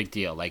out, not a big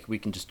deal. Like we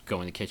can just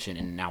go in the kitchen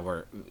and now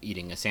we're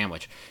eating a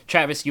sandwich.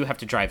 Travis, you have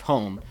to drive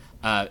home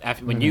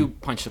after when you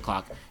punch the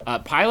clock.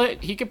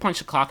 Pilot, he could punch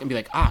the clock and be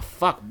like,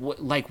 fuck,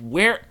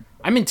 where?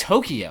 I'm in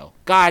Tokyo.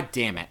 God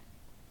damn it.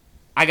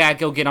 I gotta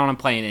go get on a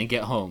plane and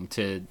get home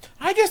to...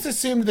 I just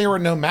assumed they were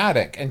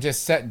nomadic and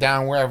just set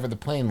down wherever the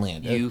plane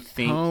landed. You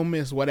think... Home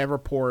is whatever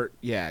port.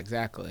 Yeah,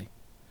 exactly.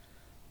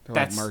 They're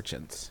like That's-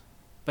 merchants.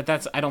 But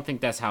I don't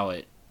think that's how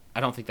it...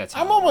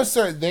 I'm almost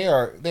certain they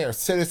are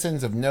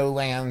citizens of no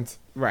land.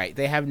 Right.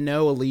 They have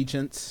no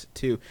allegiance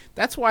to...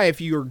 That's why if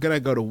you're going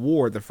to go to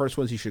war, the first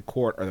ones you should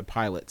court are the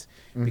pilots.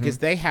 Because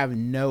they have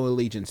no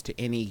allegiance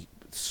to any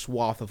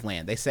swath of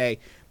land. They say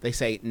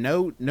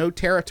no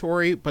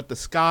territory but the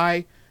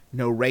sky,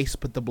 no race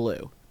but the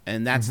blue.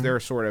 And that's their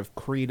sort of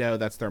credo.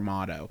 That's their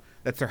motto.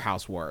 That's their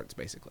house words,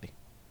 basically.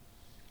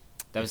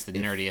 That was the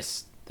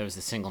nerdiest... That was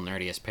the single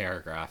nerdiest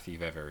paragraph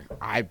you've ever...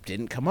 I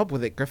didn't come up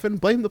with it, Griffin.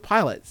 Blame the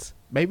pilots.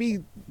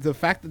 Maybe the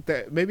fact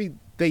that maybe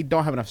they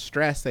don't have enough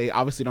stress. They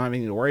obviously don't have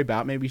anything to worry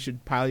about. Maybe you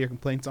should pile your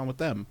complaints on with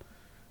them.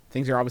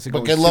 Things are obviously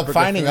going But good luck super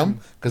finding for them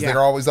because they're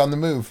always on the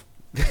move.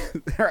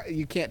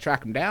 You can't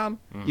track them down.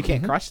 You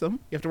can't crush them.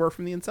 You have to work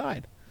from the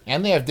inside.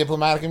 And they have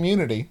diplomatic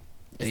immunity.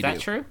 Is They that do.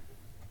 true?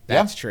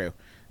 That's true.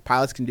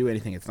 Pilots can do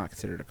anything. It's not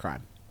considered a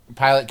crime.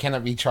 Pilot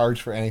cannot be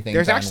charged for anything.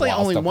 There's done actually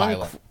whilst only a one.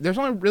 pilot. There's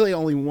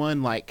only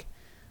one like.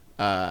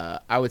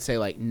 I would say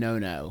like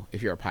no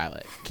if you're a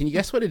pilot. Can you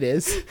guess what it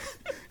is?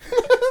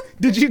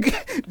 Did you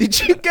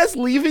guess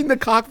leaving the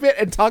cockpit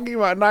and talking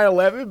about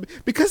 9/11?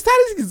 Because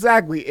that is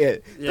exactly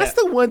it. Yeah. That's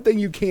the one thing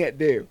you can't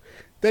do.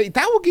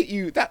 That will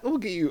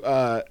get you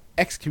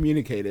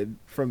excommunicated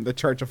from the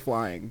Church of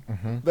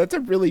Flying. That's a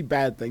really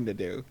bad thing to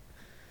do.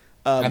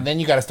 And then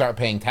you got to start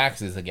paying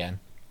taxes again.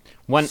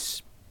 One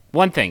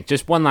thing,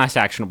 just one last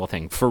actionable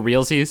thing. For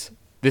realsies,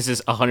 this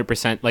is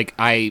 100%, like,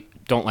 I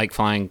don't like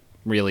flying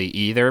really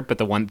either, but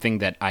the one thing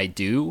that I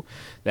do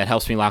that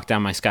helps me lock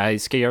down my sky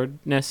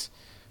scaredness,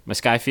 my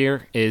sky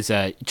fear, is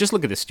just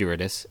look at the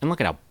stewardess and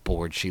look at how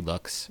bored she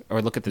looks.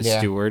 Or look at the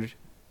steward.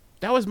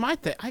 That was my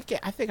thing. I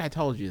think I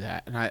told you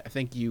that, and I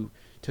think you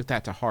took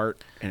that to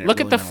heart. And it Look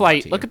really at the meant a lot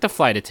flight. to Look you. at the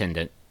flight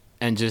attendant,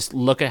 and just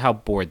look at how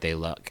bored they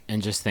look,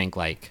 and just think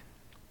like,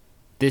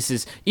 this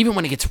is, even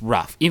when it gets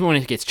rough, even when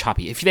it gets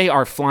choppy. If they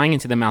are flying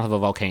into the mouth of a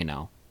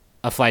volcano,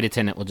 a flight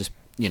attendant will just,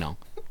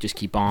 just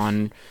keep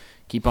on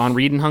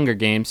reading Hunger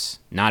Games.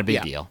 Not a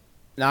big deal.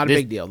 Not a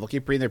big deal. They'll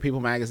keep reading their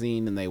People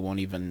magazine, and they won't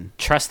even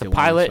Trust the they won't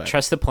even pilot, sweat.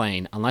 trust the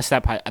plane. Unless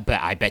that pilot, but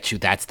I bet you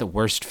that's the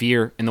worst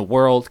fear in the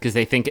world because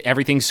they think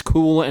everything's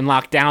cool and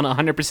locked down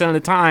 100% of the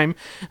time.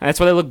 And that's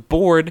why they look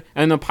bored.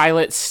 And the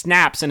pilot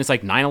snaps, and it's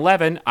like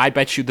 9/11. I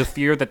bet you the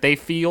fear that they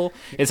feel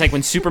is like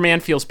when Superman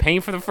feels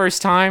pain for the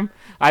first time.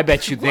 I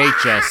bet you they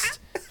just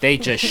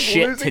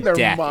shit Losing to their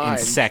death in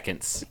minds.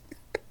 seconds.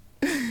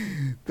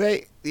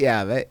 It's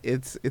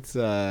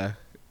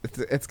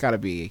got to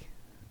be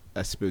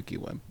a spooky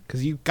one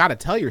because you got to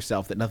tell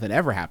yourself that nothing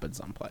ever happens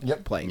on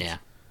planes. Yeah.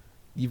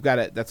 you've got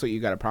to. That's what you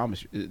got to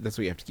promise. That's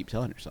what you have to keep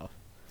telling yourself.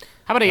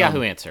 How about a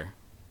Yahoo answer?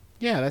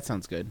 Yeah, that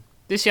sounds good.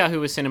 This Yahoo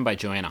was sent in by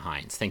Joanna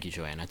Hines. Thank you,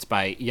 Joanna. It's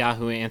by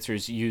Yahoo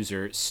Answers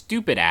user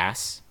Stupid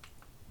Ass,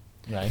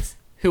 Nice.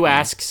 who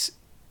asks,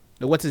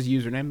 What's his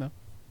username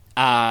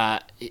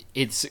though?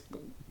 it's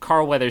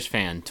Carl Weathers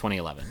Fan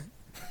 2011.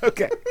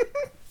 Okay.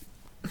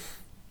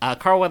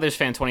 Carl Weathers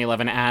Fan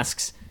 2011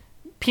 asks,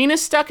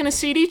 penis stuck in a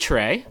CD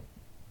tray?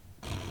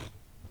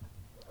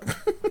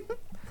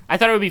 I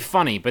thought it would be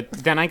funny, but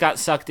then I got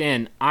sucked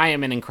in. I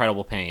am in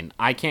incredible pain.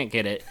 I can't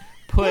get it.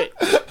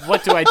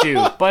 What do I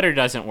do? Butter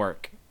doesn't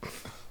work.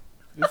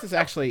 This is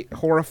actually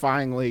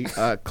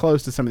horrifyingly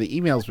close to some of the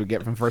emails we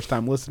get from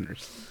first-time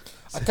listeners.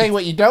 I'll tell you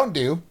what you don't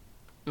do.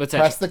 What's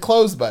Press that? the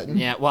close button.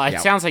 Yeah, well, it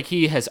sounds like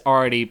he has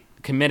already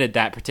committed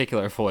that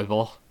particular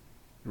foible.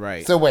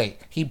 Right. So wait,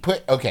 he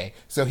put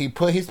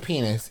his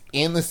penis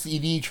in the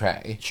CD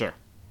tray Sure.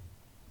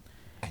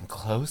 and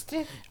closed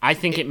it? I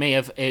think it may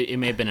have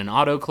been an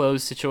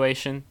auto-close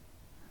situation.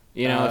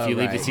 You know, if you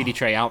leave the right. CD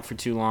tray out for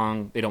too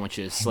long, they don't want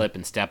you to slip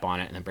and step on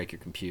it and then break your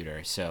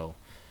computer. So,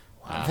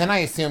 Then I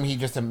assume he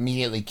just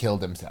immediately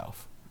killed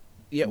himself.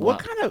 Yeah.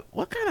 What kind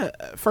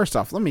of? First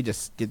off, let me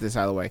just get this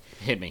out of the way.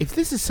 hit me. If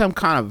this is some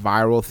kind of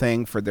viral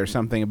thing for there's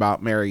something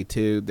about Mary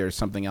too, there's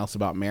something else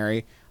about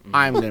Mary,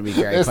 I'm going to be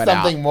very There's put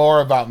something out.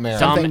 more about Mary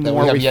Something that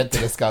more we have we- yet to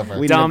discover.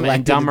 we- Dumb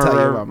and neglected to tell you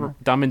dumber.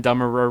 about- Dumb and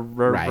dumber.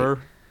 Right.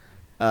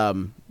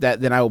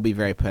 Then I will be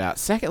very put out.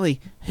 Secondly,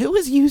 who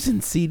is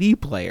using CD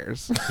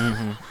players?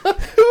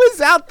 Who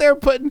is out there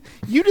putting?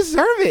 You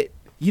deserve it.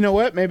 You know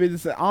what? Maybe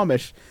this is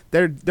Amish.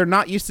 They're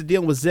not used to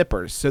dealing with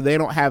zippers, so they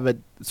don't have a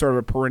sort of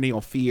a perennial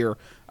fear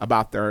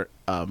about their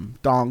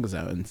dong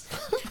zones.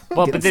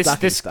 Well, Getting but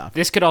stuck in stuff.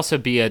 this could also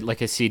be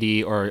like a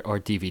CD or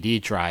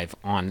DVD drive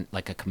on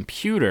like a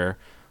computer.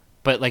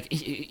 But like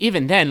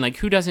even then, like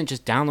who doesn't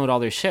just download all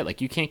their shit? Like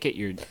you can't get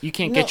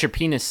your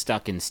penis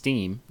stuck in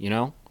Steam. You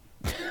know.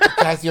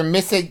 Guys, you're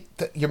missing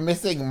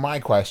my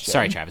question.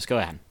 Sorry, Travis. Go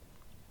ahead.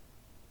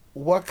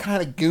 What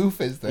kind of goof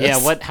is this?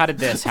 Yeah. How did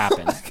this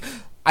happen?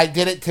 I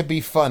did it to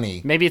be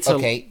funny. Maybe it's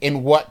okay.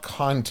 In what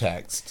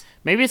context?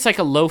 Maybe it's like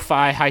a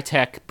lo-fi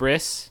high-tech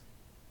bris.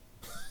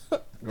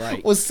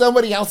 Right. Was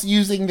somebody else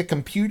using the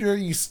computer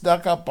you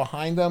stuck up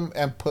behind them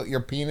and put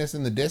your penis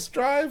in the disk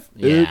drive?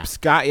 Yeah. Oops,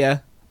 got ya.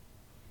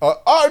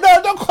 Oh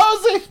no! Don't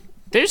close it.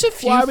 There's a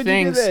few Why would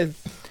things. you do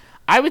this?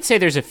 I would say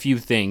there's a few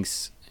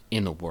things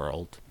in the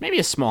world, maybe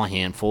a small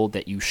handful,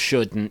 that you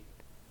shouldn't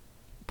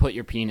put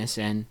your penis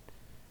in,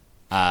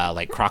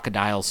 like a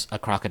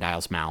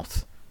crocodile's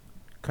mouth.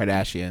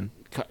 Kardashian.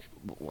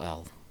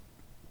 Well,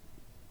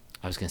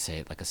 I was gonna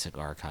say like a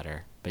cigar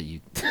cutter, but you.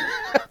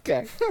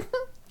 Okay.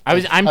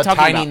 I'm A talking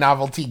tiny about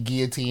novelty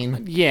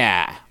guillotine.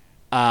 yeah,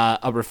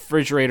 a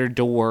refrigerator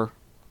door,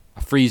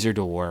 a freezer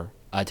door,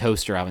 a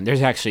toaster oven.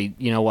 There's actually,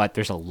 you know what?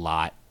 There's a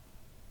lot.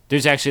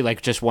 There's actually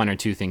like just one or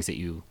two things that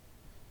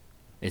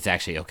it's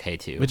actually okay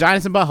to.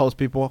 Vaginas and buttholes,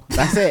 people.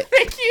 That's it.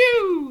 Thank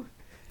you.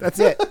 That's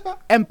it.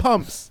 And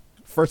pumps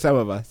for some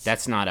of us.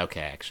 That's not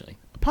okay, actually.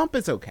 Pump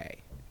is okay.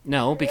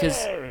 No, because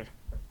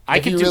I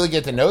If could you do, really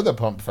get to know the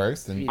pump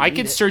first, and I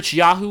could search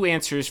Yahoo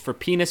Answers for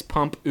penis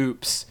pump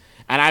oops,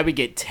 and I would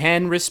get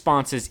 10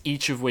 responses,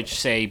 each of which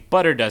say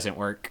butter doesn't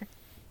work.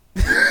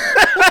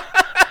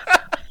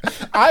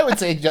 I would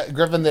say,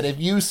 Griffin, that if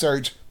you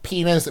search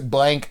penis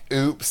blank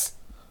oops,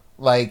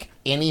 like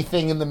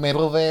anything in the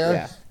middle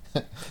there,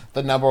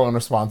 the number one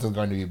response is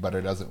going to be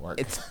butter doesn't work.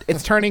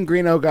 It's turning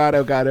green. Oh god.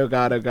 Oh god. Oh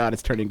god. Oh god.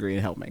 It's turning green.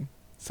 Help me.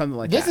 Something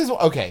like This that. is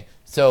okay.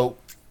 So,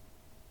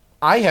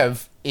 I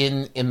have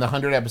in the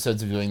 100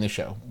 episodes of doing the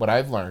show, what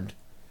I've learned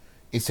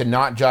is to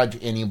not judge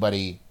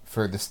anybody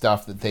for the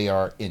stuff that they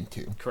are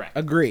into. Correct.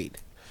 Agreed.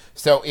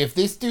 So, if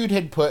this dude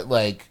had put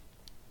like,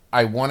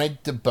 I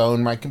wanted to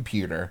bone my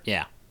computer,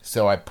 Yeah.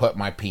 so I put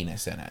my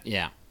penis in it.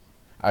 Yeah.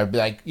 I'd be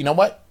like, you know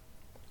what?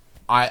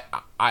 I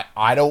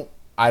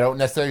don't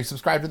necessarily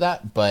subscribe to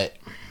that, but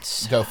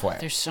go for it.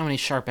 There's so many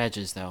sharp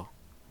edges, though.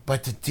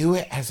 But to do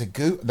it as a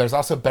goof, there's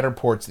also better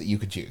ports that you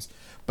could choose.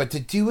 But to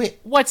do it,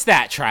 What's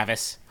that,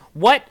 Travis?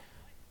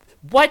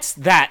 What's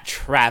that,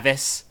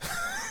 Travis?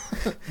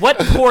 What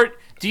port?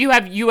 Do you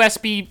have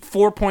USB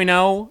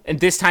 4.0, and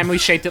this time we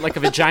shaped it like a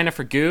vagina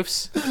for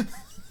goofs?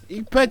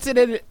 He puts it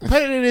in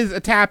his a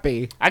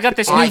tappy. I got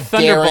this new I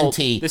Thunderbolt.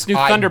 guarantee, This new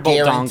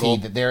Thunderbolt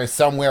dongle. that there is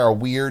somewhere a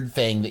weird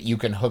thing that you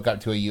can hook up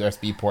to a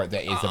USB port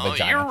that is a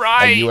vagina. you're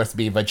right. A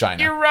USB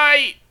vagina. You're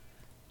right.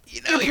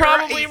 You're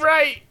probably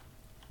right.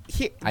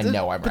 I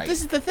know I'm But right.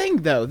 this is the thing,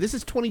 though. This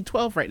is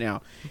 2012 right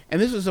now,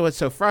 and this is what's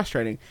so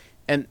frustrating.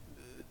 And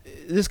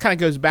this kind of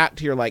goes back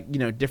to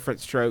your different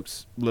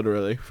strokes,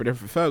 literally for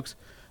different folks.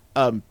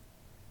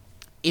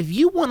 If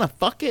you want to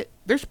fuck it,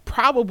 there's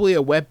probably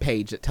a web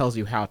page that tells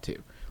you how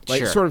to,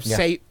 Sure. sort of Yeah.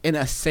 safe in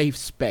a safe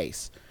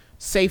space,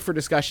 safe for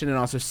discussion, and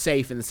also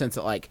safe in the sense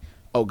that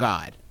oh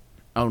god,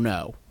 oh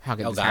no, how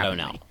can Oh this God, happen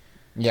oh to no. me?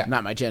 yeah.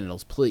 Not my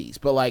genitals, please.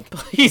 But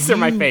These are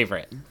my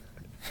favorite.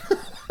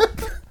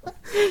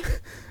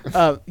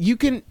 you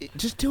can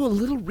just do a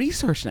little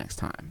research next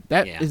time.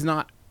 That Yeah. is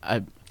not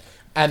a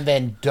And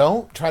then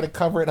don't try to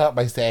cover it up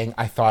by saying,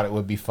 I thought it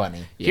would be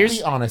funny. Here's-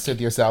 Be honest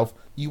with yourself.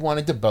 You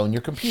wanted to bone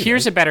your computer.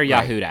 Here's a better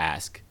Yahoo to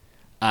ask.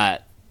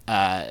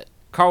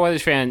 Carl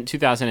Weathers fan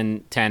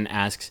 2010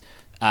 asks,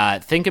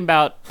 thinking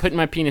about putting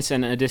my penis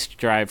in a disk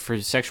drive for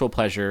sexual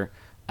pleasure.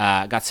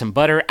 Got some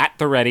butter at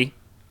the ready.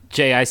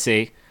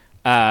 JIC.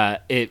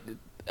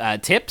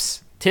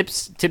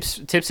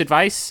 Tips,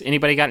 advice.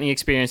 Anybody got any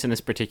experience in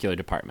this particular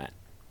department?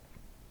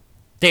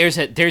 There's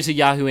a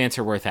Yahoo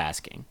answer worth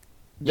asking.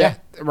 Yeah,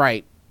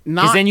 right.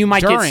 Because Not then you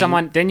might during. get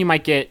someone. Then you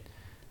might get,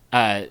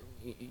 then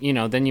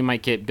you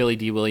might get Billy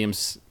D.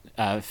 Williams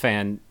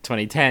fan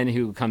 2010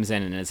 who comes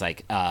in and is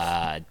like,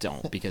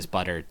 don't, because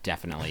butter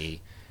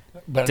definitely.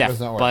 But it does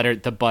not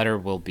work. The butter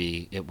will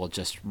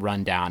just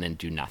run down and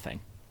do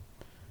nothing.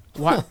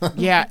 What?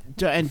 Yeah,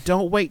 and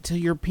don't wait till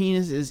your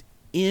penis is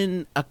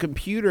in a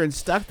computer and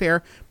stuck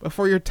there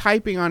before you're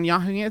typing on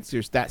Yahoo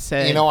Answers. That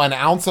said, an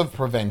ounce of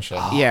prevention.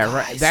 yeah,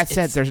 right. guys, That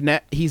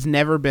said, he's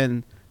never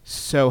been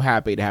so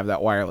happy to have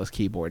that wireless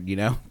keyboard,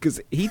 because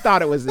he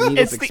thought it was a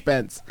needless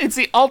expense. It's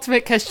the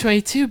ultimate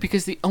catch-22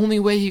 because the only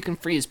way he can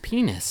free his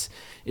penis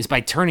is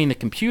by turning the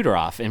computer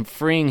off and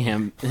freeing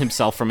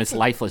himself from its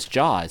lifeless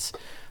jaws.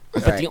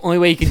 But Right. the only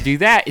way you can do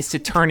that is to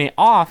turn it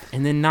off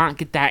and then not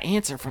get that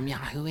answer from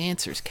Yahoo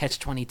Answers.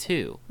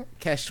 Catch-22.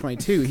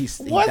 Catch-22. He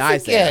Once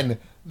dies again, there.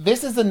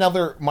 this is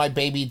another my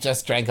baby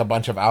just drank a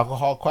bunch of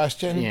alcohol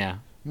question. Yeah.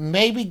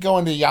 Maybe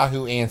going to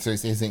Yahoo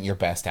Answers isn't your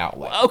best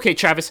outlet. Okay,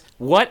 Travis,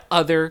 what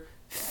other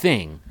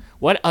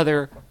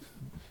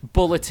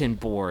bulletin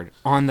board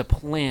on the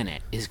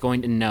planet is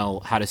going to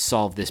know how to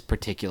solve this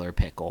particular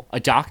pickle? A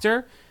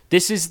doctor?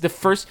 This is the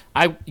first.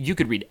 You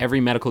could read every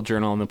medical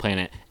journal on the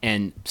planet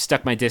and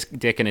stuck my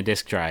dick in a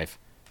disk drive.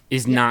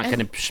 Is not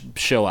going to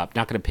show up.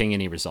 Not going to ping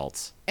any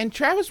results. And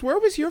Travis, where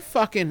was your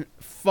fucking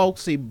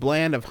folksy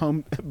brand of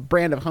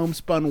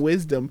homespun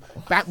wisdom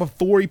back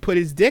before he put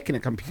his dick in a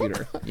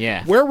computer?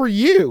 Yeah. Where were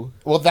you?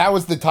 Well, that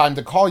was the time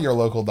to call your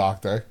local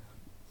doctor.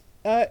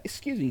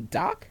 Excuse me,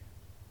 doc?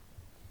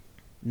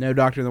 No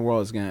doctor in the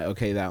world is going to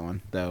okay that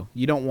one, though.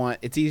 You don't want...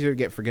 It's easier to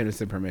get forgiveness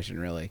than permission,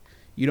 really.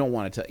 You don't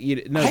want to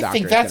tell... I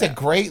think that's a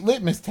great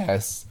litmus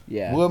test.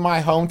 Yeah. Will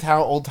my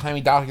hometown old-timey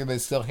doctor that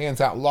still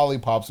hands out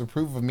lollipops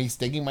approve of me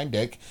sticking my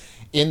dick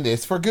in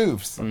this for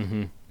goofs?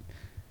 Mm-hmm.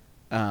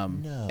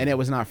 No. And it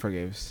was not for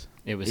goofs.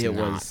 It was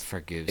not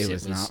for goofs. It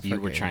was not for you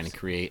were goofs. trying to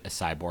create a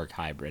cyborg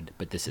hybrid,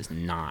 but this is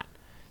not.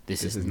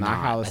 This is not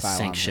how the a Cylons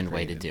sanctioned were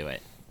way to created. do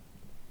it.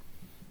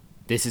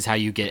 This is how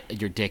you get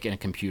your dick in a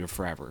computer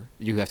forever.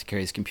 You have to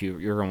carry this computer.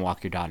 You're going to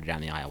walk your daughter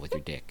down the aisle with your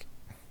dick.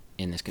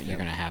 You're going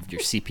to have your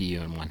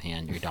CPU in one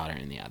hand, your daughter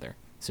in the other.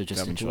 So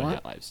just enjoy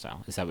that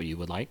lifestyle. Is that what you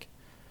would like?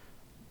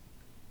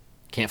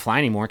 Can't fly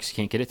anymore because you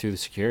can't get it through the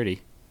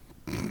security.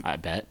 I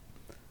bet.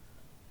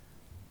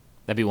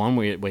 That'd be one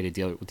way to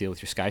deal with your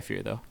sky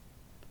fear, though.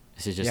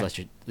 Is to just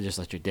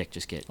let your dick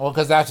just get. Well,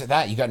 because after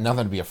that, you got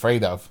nothing to be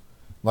afraid of.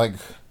 Like,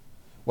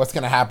 what's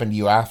going to happen to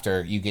you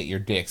after you get your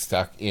dick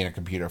stuck in a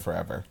computer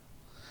forever?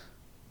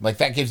 Like,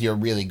 that gives you a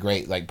really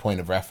great, like, point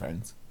of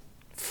reference.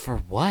 For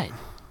what?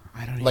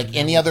 I don't even Like know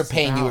any what other it's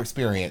pain you about.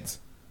 experience.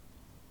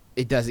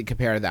 It doesn't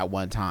compare to that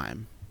one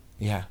time.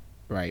 Yeah.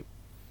 Right.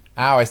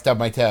 Ow, I stubbed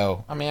my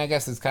toe. I mean, I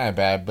guess it's kind of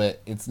bad,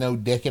 but it's no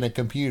dick in a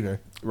computer.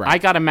 Right. I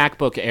got a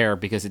MacBook Air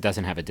because it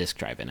doesn't have a disk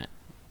drive in it.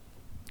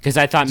 Because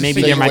I thought Just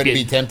maybe so there you might wouldn't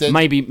be be tempted?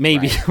 Maybe.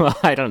 Right. Well,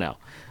 I don't know.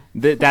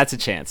 That's a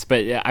chance.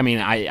 But I mean,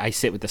 I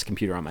sit with this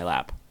computer on my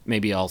lap.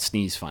 Maybe I'll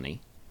sneeze funny.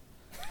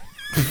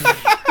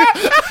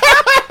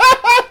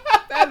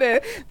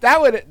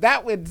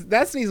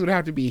 That sneeze would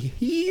have to be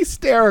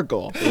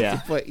hysterical. Yeah.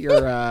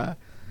 To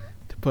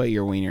put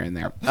your wiener in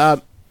there.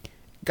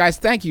 Guys,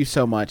 thank you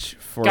so much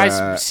for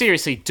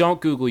Seriously,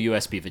 don't Google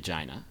USB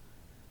vagina.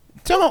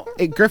 don't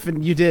hey,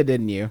 Griffin, you did,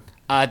 didn't you?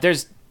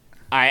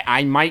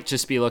 I might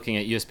just be looking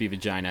at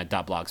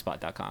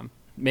usbvagina.blogspot.com.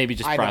 Maybe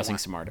just I don't browsing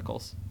want- some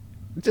articles.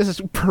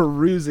 Just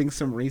perusing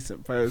some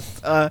recent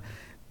posts.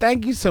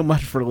 Thank you so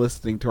much for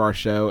listening to our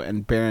show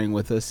and bearing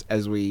with us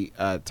as we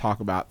talk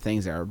about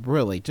things that are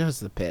really just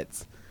the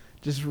pits.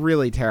 Just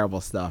really terrible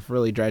stuff.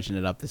 Really dredging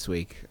it up this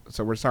week.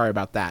 So we're sorry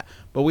about that.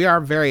 But we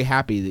are very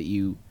happy that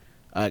you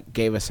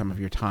gave us some of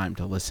your time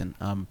to listen.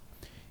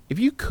 If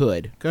you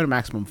could, go to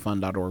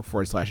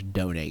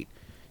MaximumFun.org/donate.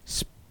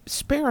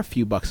 Spare a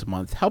few bucks a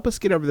month. Help us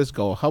get over this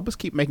goal. Help us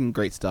keep making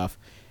great stuff.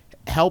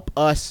 Help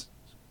us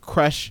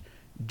crush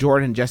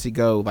Jordan and Jesse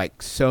Go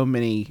like so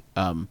many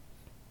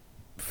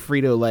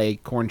Frito-Lay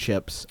corn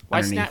chips Why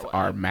underneath snack-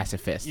 our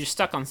massive fists. You're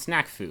stuck on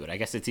snack food. I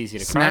guess it's easy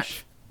to Snack-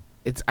 crush.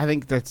 I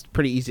think that's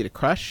pretty easy to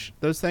crush,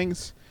 those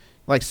things.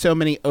 Like so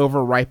many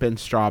over-ripened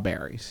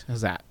strawberries.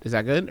 Is that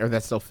good? Or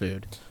that's still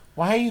food?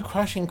 Why are you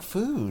crushing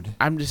food?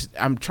 I'm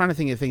trying to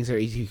think of things that are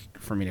easy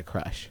for me to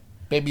crush.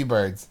 Baby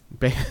birds.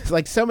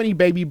 Like so many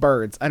baby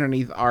birds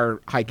underneath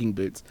our hiking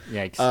boots.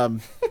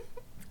 Yikes.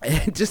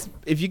 Just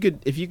if you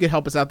could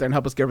help us out there and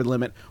help us get over the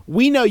limit.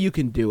 We know you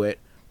can do it.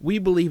 We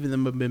believe in the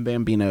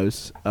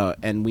Bambinos,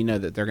 and we know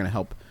that they're going to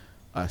help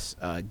us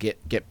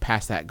get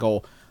past that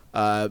goal.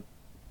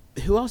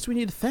 who else do we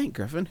need to thank,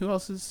 Griffin? Who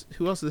else has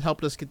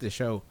helped us get the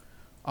show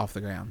off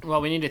the ground?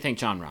 Well, we need to thank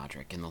John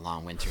Roderick in the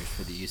Long Winters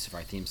for the use of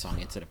our theme song,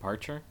 It's a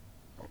Departure,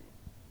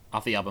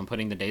 off the album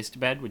Putting the Days to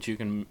Bed, which you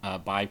can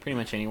buy pretty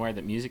much anywhere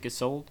that music is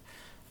sold,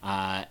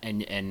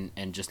 and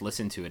just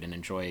listen to it and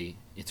enjoy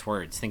its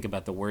words. Think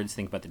about the words,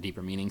 think about the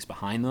deeper meanings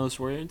behind those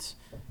words.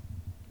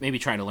 Maybe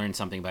try to learn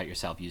something about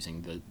yourself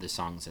using the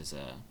songs as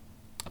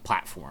a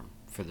platform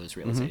for those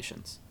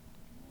realizations.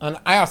 And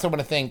I also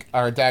want to thank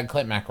our dad,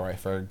 Clint McElroy,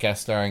 for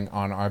guest starring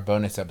on our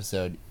bonus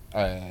episode.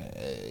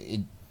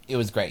 It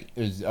was great.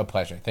 It was a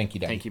pleasure. Thank you,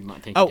 Daddy. Thank you,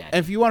 Daddy. And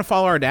if you want to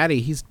follow our daddy,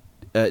 he's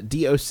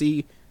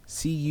DOCCURM.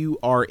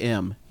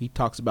 He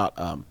talks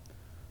about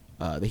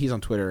he's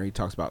on Twitter. He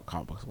talks about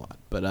comic books a lot.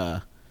 But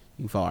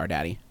you can follow our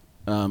daddy.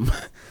 And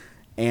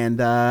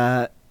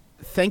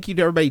thank you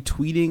to everybody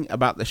tweeting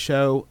about the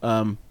show.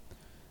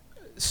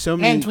 So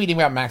many, and tweeting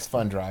about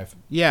MaxFunDrive.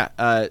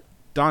 Yeah,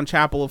 Don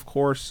Chappell, of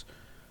course.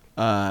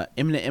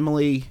 Eminent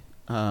Emily,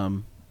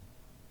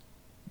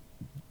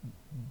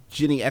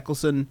 Jenny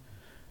Eccleston,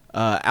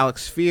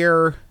 Alex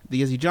Fear,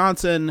 the Izzy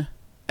Johnson,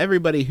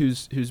 everybody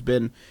who's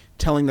been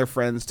telling their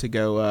friends to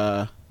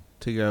go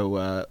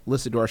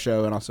listen to our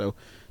show and also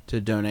to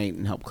donate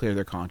and help clear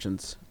their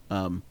conscience.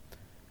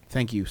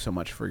 Thank you so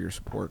much for your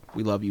support.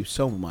 We love you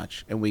so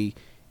much, and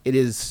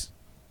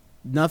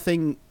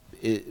nothing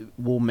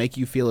will make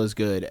you feel as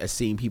good as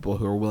seeing people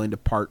who are willing to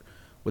part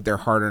with their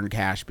hard-earned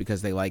cash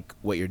because they like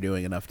what you're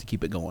doing enough to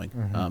keep it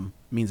going.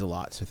 Means a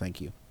lot, so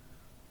thank you.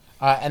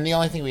 And the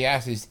only thing we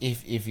ask is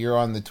if you're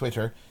on the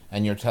Twitter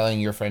and you're telling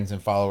your friends and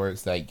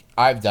followers, like,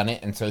 I've done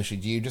it and so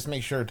should you, just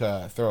make sure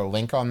to throw a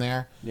link on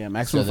there. Yeah,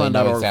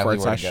 MaximumFun.org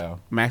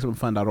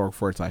MaximumFun.org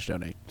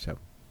 /donate. So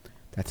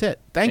that's it.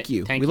 Thank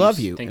you. Thank we you. love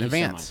you Thank in you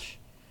advance. So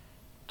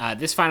much.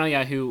 This final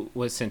Yahoo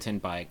was sent in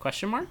by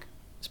question mark.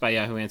 It's by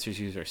Yahoo Answers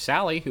user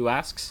Sally, who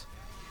asks,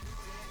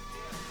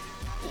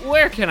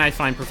 where can I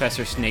find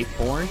Professor Snape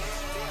porn?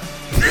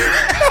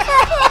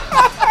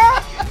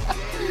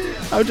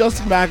 I'm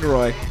Justin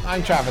McElroy.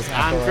 I'm Travis McElroy.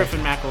 I'm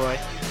Griffin McElroy.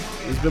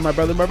 It's been my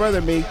brother,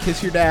 and me.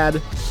 Kiss your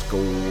dad.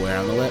 Square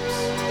on the lips.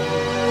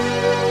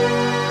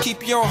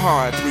 Keep your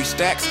heart, 3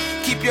 stacks.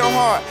 Keep your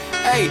heart.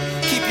 Hey,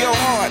 keep your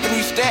heart,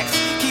 3 stacks.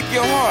 Keep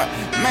your heart.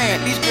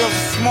 Man, these girls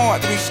are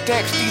smart. 3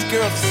 stacks, these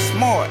girls are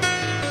smart.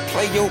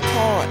 Play your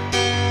part.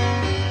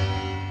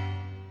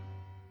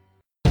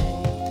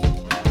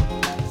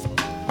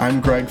 I'm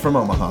Greg from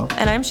Omaha,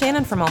 And I'm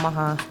Shannon from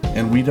Omaha.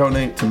 and we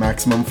donate to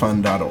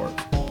MaximumFun.org.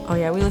 Oh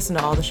yeah, we listen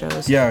to all the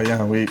shows.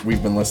 Yeah,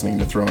 we've been listening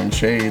to Throwing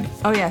Shade.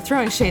 Oh yeah,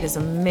 Throwing Shade is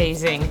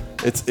amazing.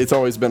 It's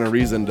always been a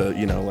reason to,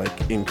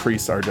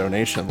 increase our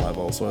donation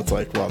level. So it's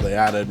like, well, they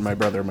added my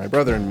brother,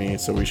 and me,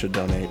 so we should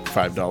donate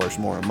 $5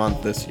 more a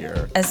month this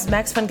year. As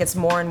MaxFun gets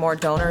more and more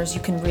donors, you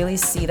can really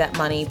see that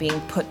money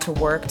being put to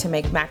work to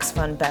make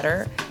MaxFun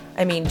better.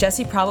 I mean,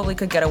 Jesse probably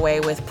could get away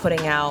with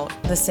putting out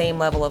the same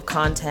level of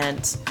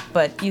content,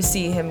 but you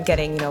see him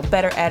getting,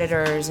 better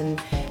editors and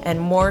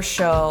more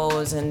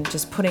shows and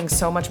just putting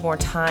so much more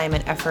time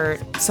and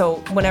effort. So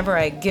whenever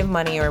I give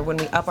money or when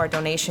we up our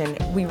donation,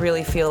 we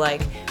really feel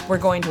like we're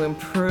going to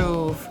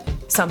improve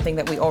something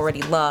that we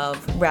already love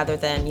rather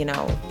than,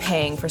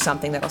 paying for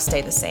something that'll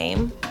stay the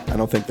same. I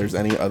don't think there's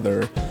any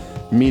other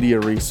media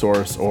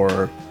resource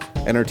or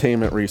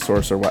entertainment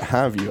resource or what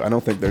have you. I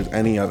don't think there's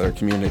any other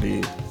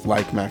community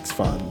like Max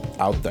Fun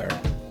out there.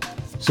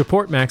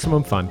 Support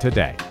Maximum Fun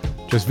today.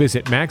 Just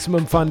visit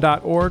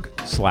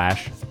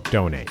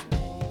MaximumFun.org/donate.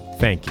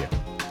 Thank you.